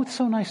by. She said, "Oh, it's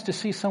so nice to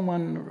see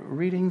someone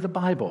reading the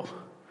Bible."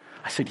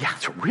 I said, "Yeah,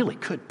 it's a really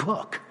good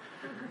book."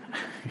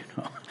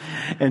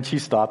 And she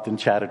stopped and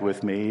chatted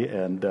with me,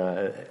 and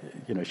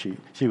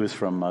she was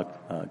from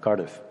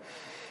Cardiff,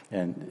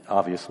 and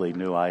obviously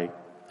knew I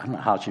don't know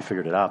how she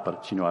figured it out,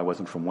 but she knew I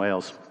wasn't from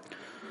Wales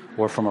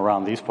or from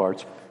around these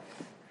parts.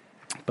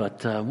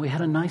 But we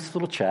had a nice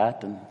little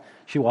chat, and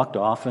she walked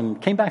off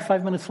and came back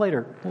 5 minutes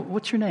later.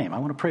 "What's your name? I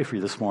want to pray for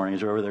you this morning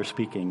as you're over there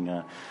speaking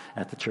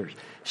at the church."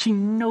 She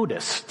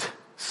noticed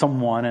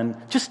someone, and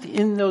just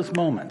in those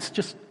moments,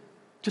 just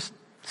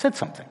said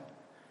something.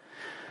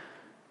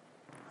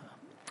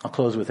 I'll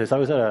close with this. I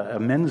was at a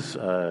men's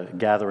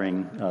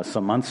gathering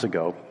some months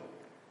ago.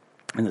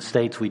 In the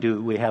States,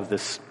 we have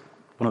this,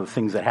 one of the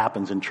things that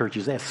happens in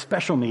churches, they have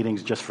special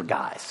meetings just for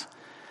guys.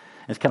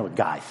 It's kind of a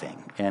guy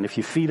thing. And if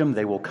you feed them,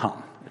 they will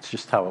come. It's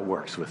just how it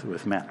works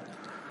with men.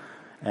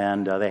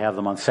 And they have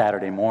them on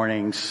Saturday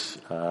mornings.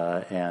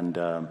 And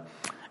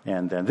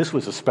then this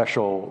was a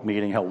special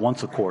meeting held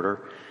once a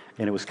quarter.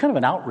 And it was kind of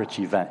an outreach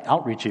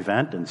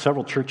event, and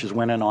several churches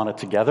went in on it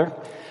together.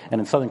 And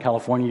in Southern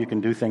California, you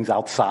can do things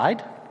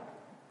outside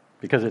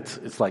because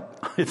it's like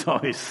it's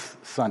always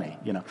sunny,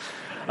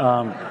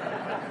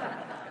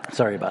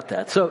 Sorry about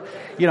that. So,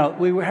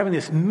 we were having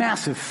this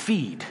massive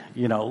feed,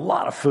 a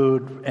lot of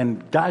food,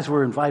 and guys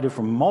were invited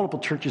from multiple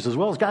churches as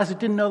well as guys that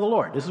didn't know the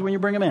Lord. This is when you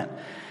bring them in.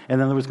 And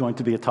then there was going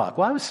to be a talk.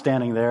 Well, I was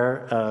standing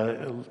there,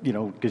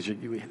 because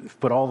you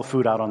put all the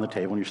food out on the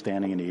table and you're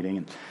standing and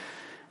eating.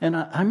 And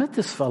I met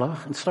this fellow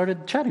and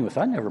started chatting with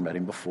him. I'd never met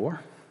him before.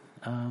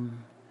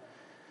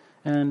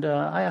 And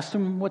I asked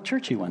him what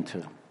church he went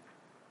to.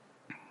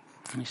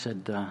 And he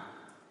said,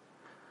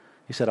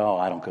 "Oh,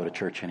 I don't go to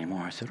church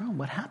anymore." I said, "Oh,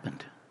 what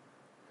happened?"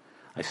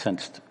 I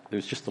sensed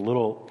there's just a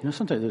little,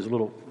 sometimes there's a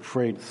little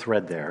frayed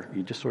thread there.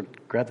 You just sort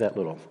of grab that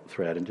little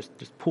thread and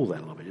just pull that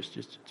a little bit,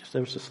 just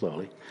ever so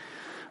slowly.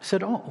 I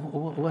said,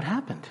 "Oh, what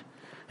happened?"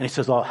 And he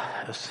says, "Oh,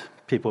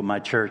 people in my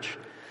church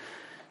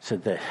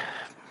said that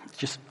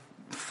just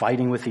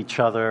fighting with each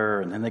other,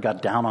 and then they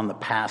got down on the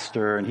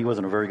pastor, and he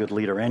wasn't a very good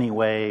leader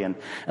anyway, and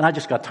I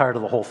just got tired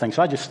of the whole thing,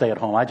 so I just stay at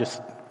home. I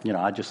just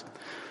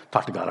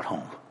talk to God at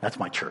home. That's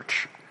my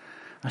church."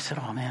 I said,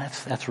 "Oh man,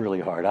 that's really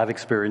hard. I've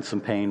experienced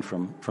some pain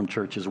from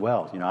church as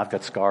well. I've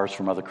got scars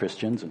from other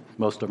Christians, and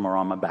most of them are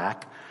on my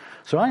back.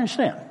 So I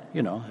understand.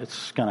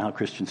 It's kind of how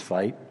Christians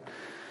fight.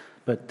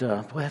 But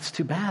boy, that's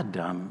too bad.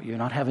 You're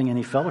not having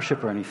any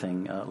fellowship or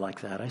anything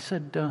like that." I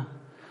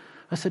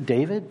said,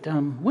 "David,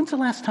 when's the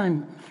last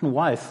time?"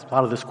 Why I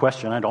thought of this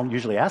question? I don't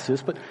usually ask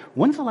this, but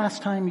when's the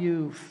last time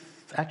you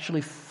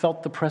actually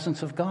felt the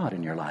presence of God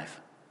in your life?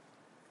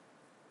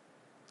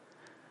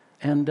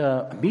 And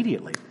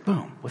immediately,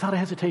 boom, without a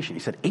hesitation, he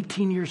said,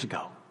 18 years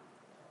ago.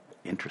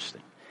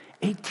 Interesting.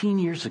 18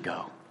 years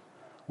ago,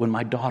 when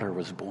my daughter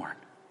was born.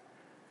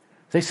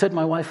 They said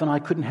my wife and I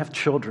couldn't have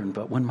children,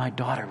 but when my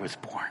daughter was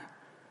born,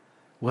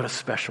 what a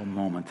special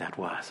moment that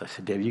was. I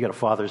said, "David, you got a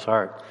father's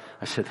heart."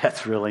 I said,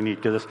 "That's really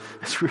neat, because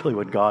that's really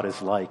what God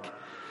is like."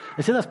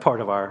 I said, that's part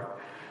of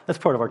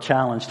our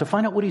challenge, to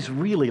find out what he's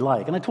really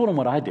like. And I told him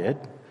what I did,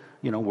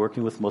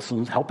 working with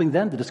Muslims, helping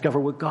them to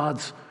discover what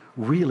God's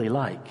really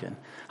like, and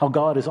how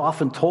God has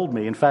often told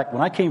me. In fact,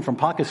 when I came from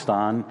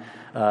Pakistan,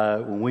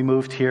 when we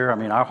moved here,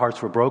 our hearts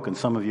were broken.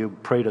 Some of you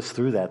prayed us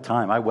through that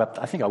time. I wept.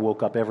 I think I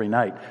woke up every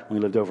night when we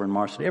lived over in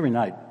Marsden, every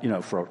night,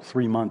 for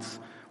 3 months,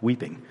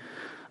 weeping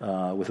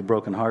with a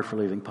broken heart for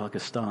leaving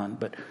Pakistan.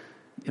 But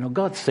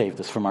God saved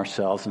us from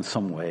ourselves in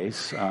some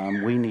ways.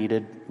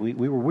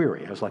 We were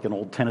weary. I was like an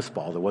old tennis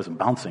ball that wasn't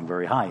bouncing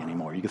very high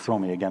anymore. You could throw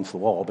me against the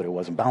wall, but it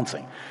wasn't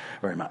bouncing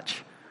very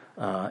much.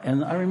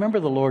 And I remember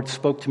the Lord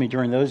spoke to me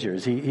during those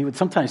years. He would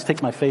sometimes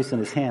take my face in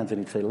his hands and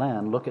he'd say,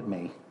 "Lan, look at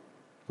me.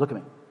 Look at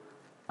me.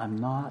 I'm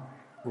not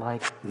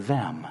like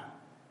them."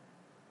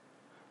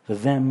 The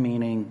them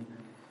meaning,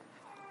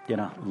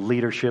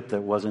 leadership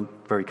that wasn't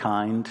very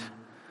kind,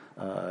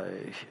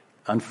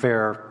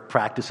 unfair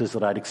practices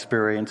that I'd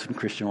experienced in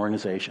Christian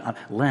organization.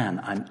 "Len,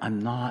 I'm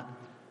not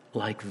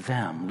like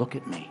them. Look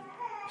at me."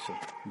 See,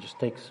 he just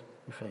takes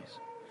your face.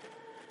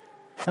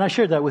 And I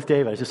shared that with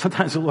David. I said,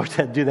 sometimes the Lord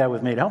had to do that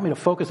with me to help me to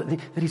focus that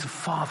he's a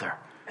father.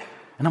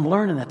 And I'm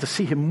learning that, to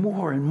see him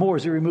more and more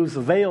as he removes the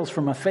veils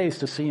from my face,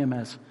 to see him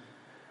as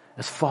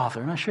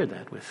father. And I shared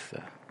that with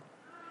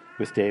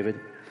David.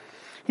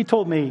 He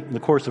told me in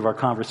the course of our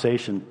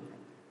conversation,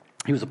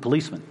 he was a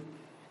policeman,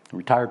 a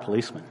retired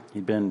policeman.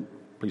 He'd been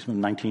a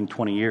policeman 19,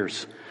 20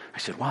 years. I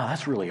said, "Wow,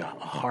 that's really a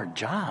hard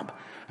job."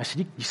 I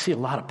said, you see a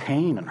lot of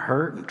pain and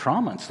hurt and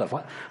trauma and stuff.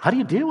 How do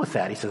you deal with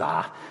that?" He said,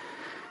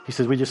 He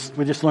says, we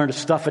just learn to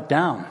stuff it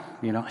down.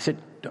 I said,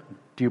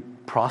 "Do you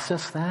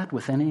process that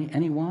with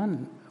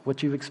anyone?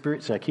 What you've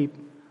experienced?" So I keep,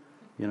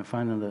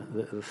 finding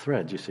the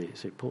threads. You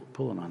see,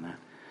 pulling on that.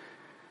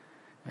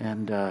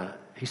 And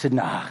he said,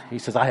 "Nah." He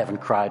says, "I haven't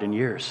cried in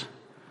years."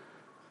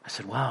 I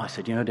said, "Wow." I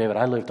said, David,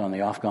 I lived on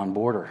the Afghan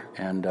border,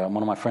 and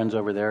one of my friends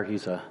over there,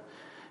 he's an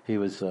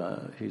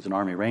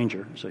Army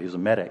Ranger, so he's a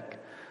medic.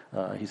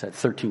 He's had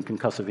 13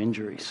 concussive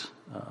injuries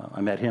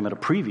I met him at a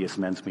previous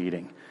men's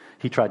meeting.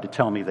 He tried to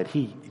tell me that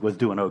he was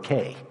doing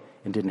okay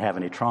and didn't have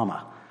any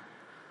trauma.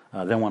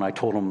 Then when I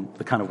told him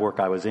the kind of work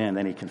I was in,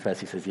 then he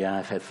confessed. He says, yeah,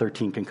 I've had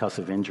 13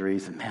 concussive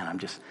injuries, and man, I'm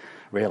just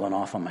railing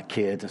off on my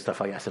kids and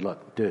stuff like that. I said,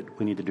 look, dude,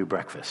 we need to do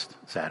breakfast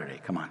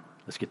Saturday. Come on,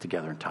 let's get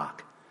together and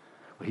talk.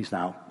 Well, he's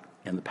now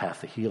in the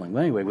path of healing.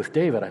 Well, anyway, with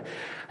David,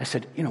 I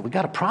said, we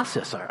got to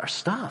process our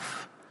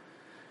stuff.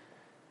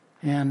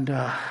 And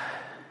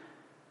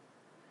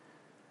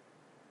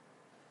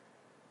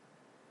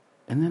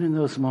then in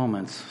those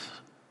moments,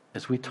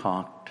 as we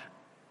talked,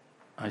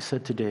 I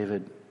said to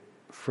David,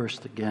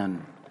 first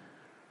again,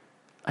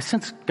 I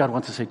sense God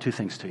wants to say two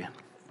things to you.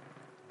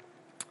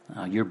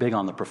 You're big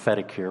on the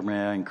prophetic here. May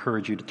I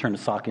encourage you to turn the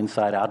sock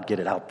inside out, get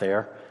it out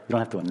there. You don't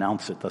have to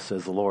announce it, thus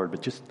says the Lord,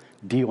 but just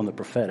deal in the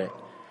prophetic.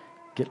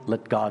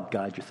 Let God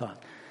guide your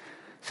thought.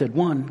 Said,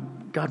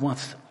 one, God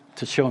wants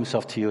to show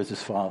himself to you as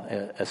his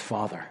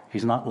father.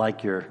 He's not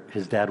like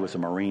his dad was a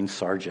Marine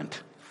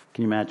sergeant.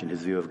 Can you imagine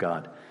his view of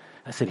God?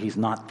 I said, he's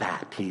not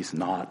that. He's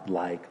not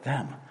like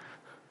them.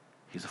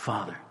 He's a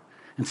father.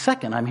 And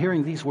second, I'm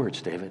hearing these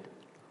words, David.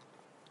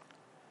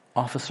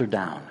 Officer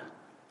down.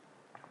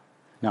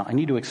 Now, I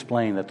need to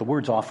explain that the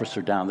words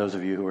officer down, those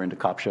of you who are into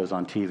cop shows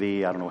on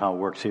TV, I don't know how it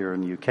works here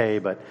in the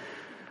UK, but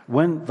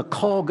when the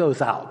call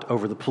goes out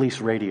over the police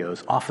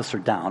radios, officer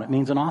down, it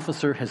means an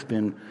officer has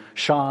been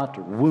shot,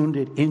 or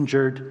wounded,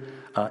 injured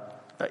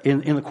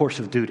in the course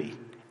of duty.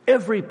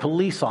 Every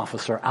police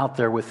officer out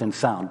there within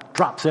sound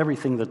drops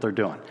everything that they're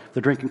doing.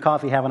 They're drinking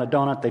coffee, having a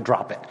donut, they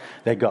drop it.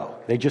 They go.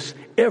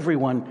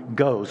 Everyone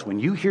goes. When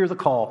you hear the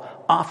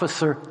call,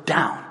 officer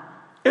down,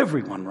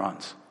 everyone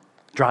runs,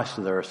 drives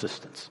to their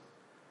assistance.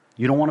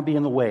 You don't want to be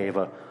in the way of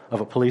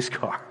a police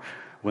car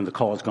when the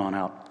call has gone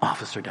out,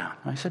 officer down.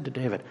 And I said to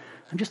David,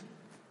 I'm just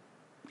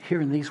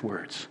hearing these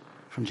words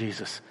from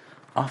Jesus,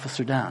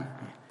 officer down.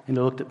 And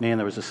he looked at me and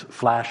there was this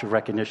flash of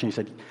recognition. He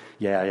said,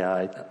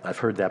 yeah, I've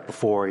heard that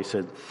before. He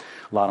said,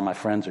 a lot of my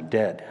friends are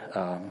dead,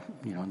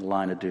 in the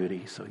line of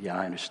duty. So yeah,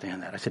 I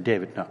understand that. I said,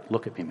 David, no,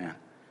 look at me, man.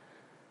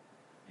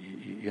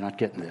 You're not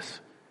getting this.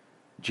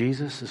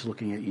 Jesus is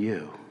looking at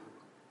you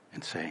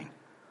and saying,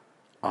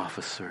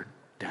 officer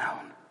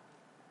down.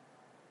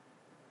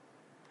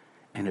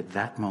 And at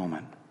that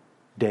moment,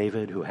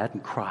 David, who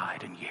hadn't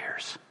cried in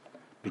years,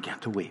 began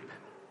to weep.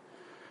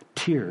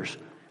 Tears,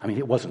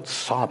 it wasn't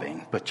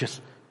sobbing, but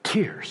just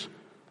tears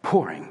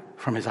pouring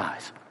from his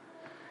eyes.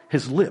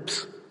 His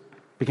lips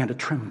began to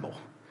tremble.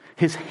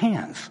 His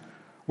hands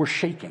were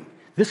shaking.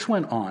 This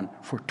went on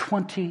for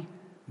 20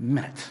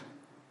 minutes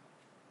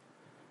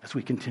as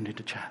we continued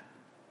to chat.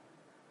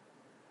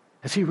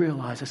 As he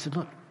realized, I said,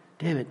 look,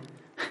 David,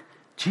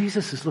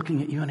 Jesus is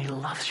looking at you and he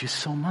loves you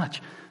so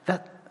much.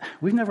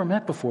 We've never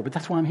met before, but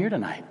that's why I'm here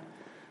tonight.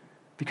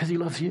 Because he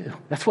loves you.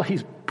 That's why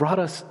he's brought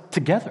us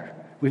together.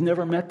 We've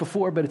never met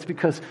before, but it's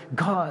because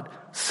God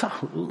so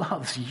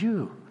loves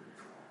you.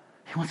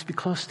 He wants to be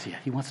close to you.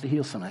 He wants to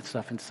heal some of that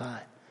stuff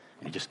inside.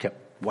 And he just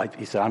kept wiping.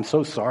 He said, I'm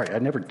so sorry. I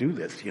never do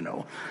this,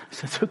 I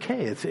said, it's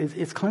okay.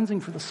 It's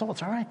cleansing for the soul.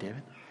 It's all right,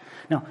 David.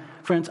 Now,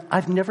 friends,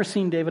 I've never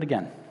seen David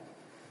again.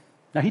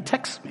 Now, he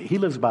texts me. He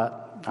lives about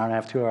an hour and a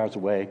half, 2 hours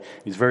away.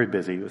 He's very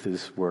busy with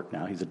his work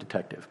now. He's a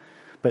detective.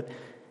 But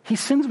he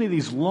sends me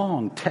these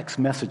long text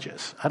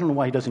messages. I don't know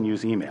why he doesn't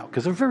use email,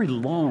 because they're very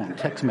long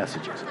text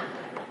messages.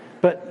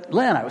 But,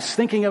 Len, I was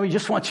thinking of you,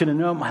 just want you to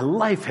know my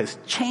life has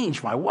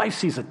changed. My wife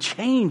sees a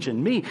change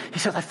in me. He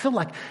says, I feel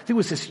like there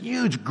was this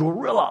huge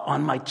gorilla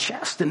on my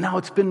chest, and now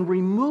it's been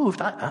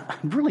removed. I'm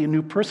really a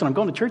new person. I'm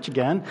going to church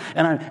again,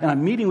 and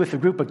I'm meeting with a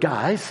group of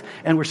guys,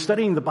 and we're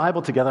studying the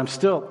Bible together. I'm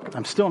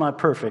still not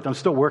perfect. I'm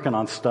still working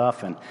on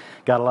stuff, and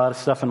got a lot of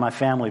stuff in my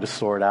family to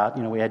sort out.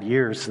 We had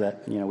years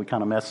that, we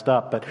kind of messed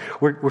up, but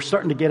we're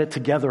starting to get it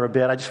together a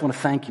bit. I just want to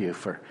thank you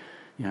for,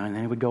 and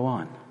then he would go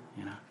on.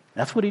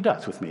 That's what he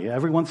does with me.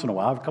 Every once in a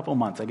while, a couple of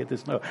months, I get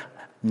this note.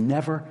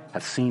 Never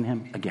have seen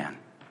him again.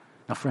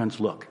 Now, friends,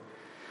 look.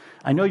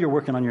 I know you're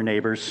working on your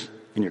neighbors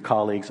and your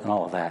colleagues and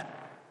all of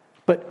that.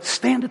 But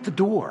stand at the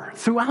door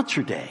throughout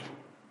your day.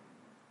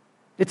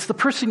 It's the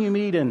person you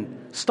meet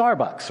in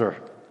Starbucks or,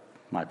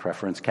 my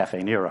preference,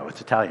 Caffè Nero. It's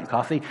Italian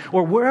coffee.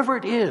 Or wherever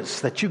it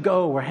is that you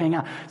go or hang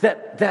out.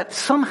 That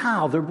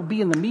somehow there will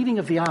be in the meeting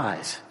of the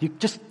eyes. You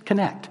just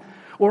connect.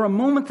 Or a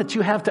moment that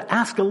you have to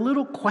ask a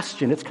little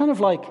question. It's kind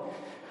of like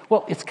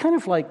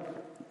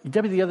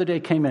Debbie the other day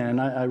came in, and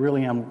I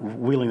really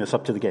am wheeling this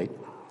up to the gate.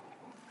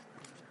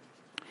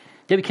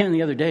 Debbie came in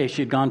the other day.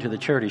 She had gone to the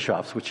charity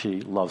shops, which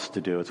she loves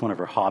to do. It's one of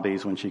her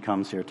hobbies when she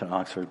comes here to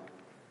Oxford.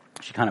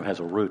 She kind of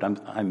has a route.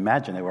 I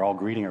imagine they were all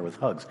greeting her with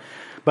hugs.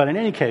 But in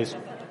any case,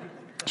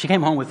 she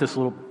came home with this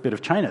little bit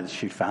of china that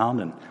she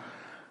found,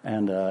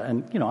 and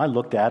I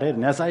looked at it,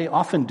 and as I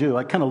often do,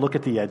 I kind of look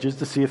at the edges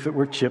to see if it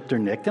were chipped or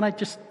nicked, and I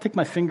just take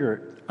my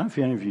finger, I don't know if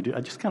any of you do,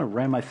 I just kind of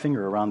ran my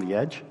finger around the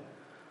edge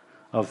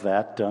of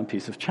that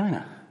piece of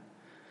china.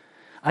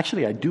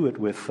 Actually, I do it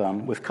with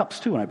cups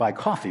too when I buy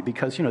coffee,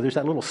 because there's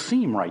that little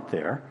seam right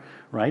there,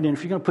 right? And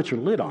if you're going to put your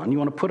lid on, you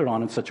want to put it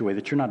on in such a way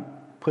that you're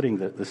not putting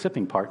the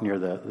sipping part near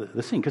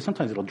the sink, because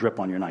sometimes it'll drip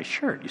on your nice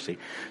shirt, you see.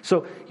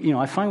 So,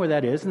 I find where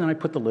that is, and then I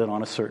put the lid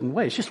on a certain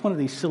way. It's just one of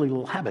these silly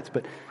little habits,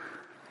 but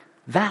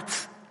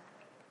that's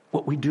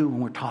what we do when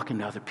we're talking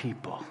to other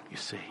people, you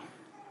see.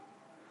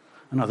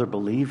 Another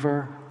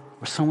believer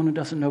or someone who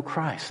doesn't know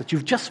Christ that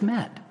you've just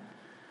met.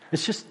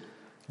 It's just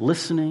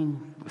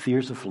listening with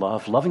ears of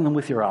love, loving them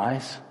with your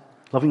eyes,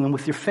 loving them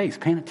with your face,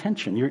 paying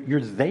attention.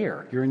 You're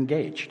there. You're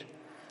engaged.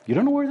 You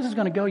don't know where this is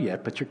going to go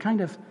yet, but you're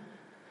kind of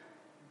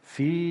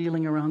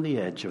feeling around the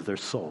edge of their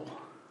soul,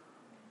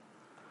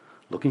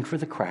 looking for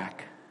the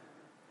crack,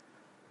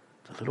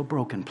 the little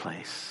broken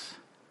place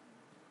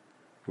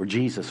where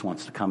Jesus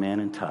wants to come in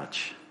and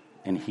touch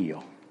and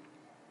heal.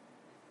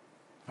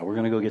 Now, we're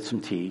going to go get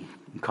some tea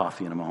and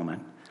coffee in a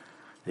moment.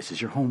 This is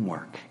your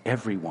homework.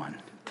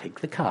 Everyone, take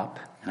the cup,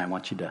 and I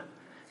want you to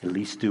at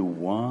least do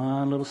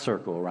one little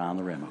circle around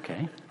the rim,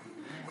 okay?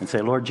 And say,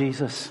 Lord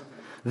Jesus,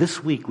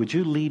 this week, would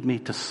you lead me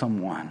to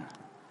someone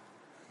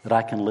that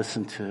I can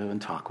listen to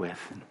and talk with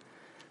and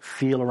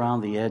feel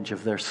around the edge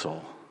of their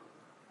soul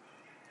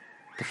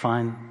to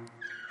find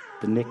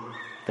the nick,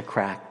 the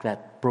crack,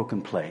 that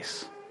broken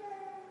place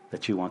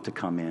that you want to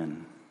come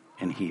in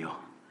and heal.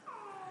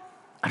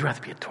 I'd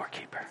rather be a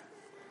doorkeeper.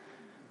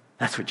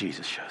 That's where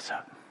Jesus shows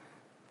up.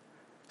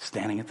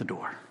 Standing at the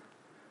door.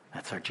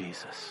 That's our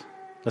Jesus.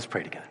 Let's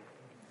pray together.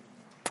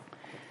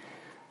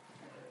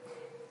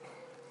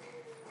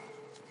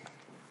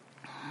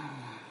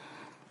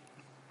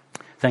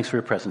 Thanks for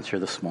your presence here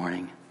this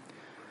morning.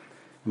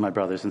 My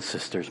brothers and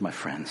sisters, my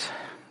friends,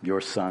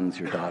 your sons,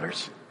 your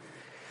daughters.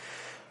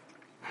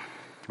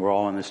 We're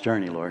all on this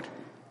journey, Lord.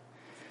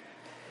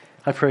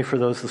 I pray for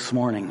those this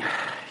morning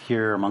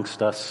here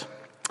amongst us.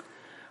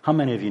 How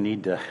many of you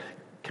need to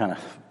kind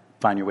of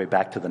find your way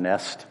back to the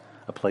nest,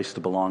 a place to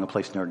belong, a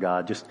place near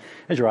God? Just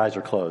as your eyes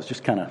are closed,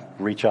 just kind of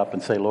reach up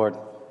and say, Lord,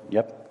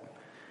 yep,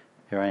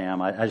 here I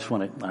am.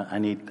 I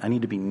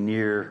need to be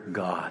near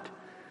God.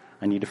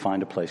 I need to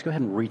find a place. Go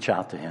ahead and reach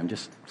out to him.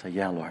 Just say,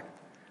 yeah, Lord,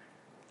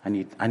 I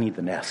need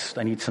the nest.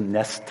 I need some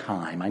nest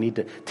time. I need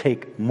to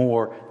take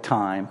more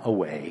time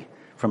away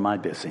from my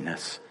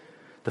busyness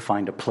to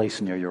find a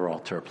place near your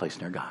altar, a place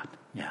near God.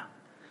 Yeah.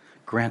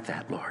 Grant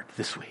that, Lord,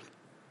 this week.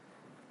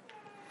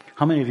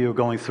 How many of you are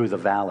going through the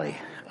valley?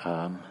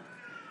 You're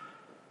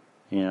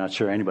not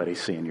sure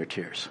anybody's seeing your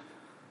tears.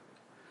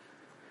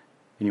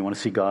 And you want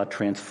to see God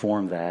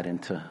transform that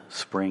into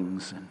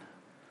springs, and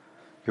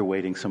you're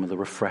waiting some of the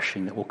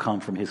refreshing that will come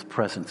from his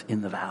presence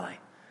in the valley.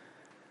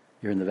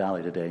 You're in the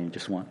valley today and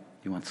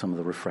you want some of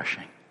the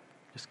refreshing.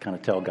 Just kind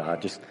of tell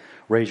God, just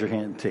raise your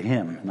hand to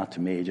him, not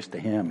to me, just to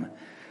him.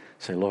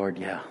 Say, Lord,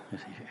 yeah,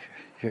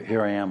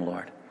 here I am,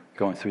 Lord,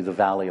 going through the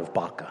valley of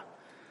Baca.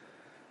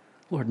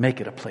 Lord, make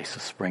it a place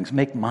of springs.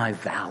 Make my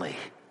valley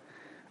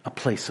a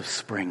place of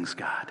springs,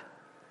 God.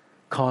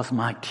 Cause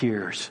my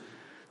tears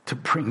to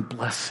bring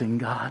blessing,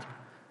 God,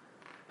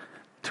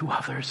 to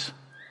others,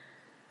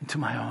 into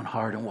my own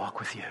heart, and walk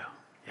with you.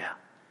 Yeah.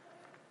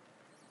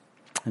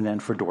 And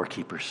then for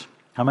doorkeepers.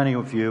 How many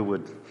of you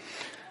would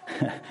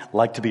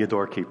like to be a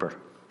doorkeeper?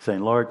 Saying,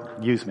 Lord,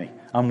 use me.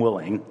 I'm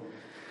willing.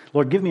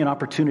 Lord, give me an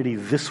opportunity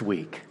this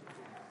week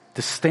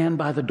to stand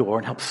by the door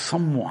and help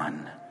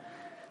someone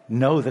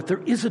know that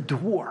there is a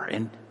door,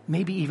 and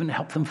maybe even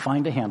help them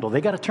find a handle.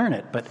 They got to turn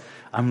it, but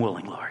I'm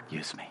willing, Lord.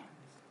 Use me.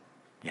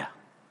 Yeah.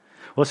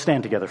 Well, let's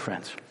stand together,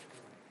 friends,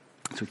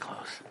 as we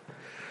close.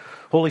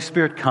 Holy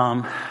Spirit,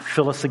 come,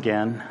 fill us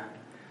again.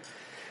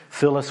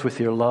 Fill us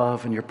with your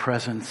love and your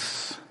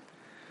presence.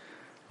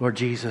 Lord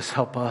Jesus,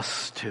 help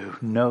us to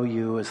know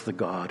you as the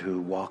God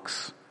who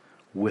walks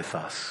with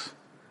us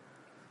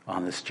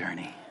on this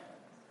journey.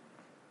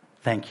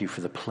 Thank you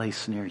for the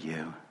place near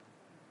you.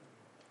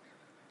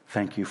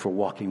 Thank you for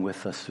walking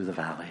with us through the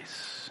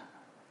valleys.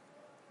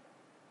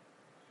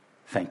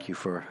 Thank you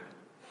for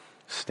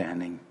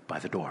standing by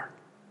the door.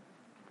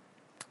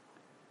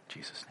 In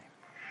Jesus' name.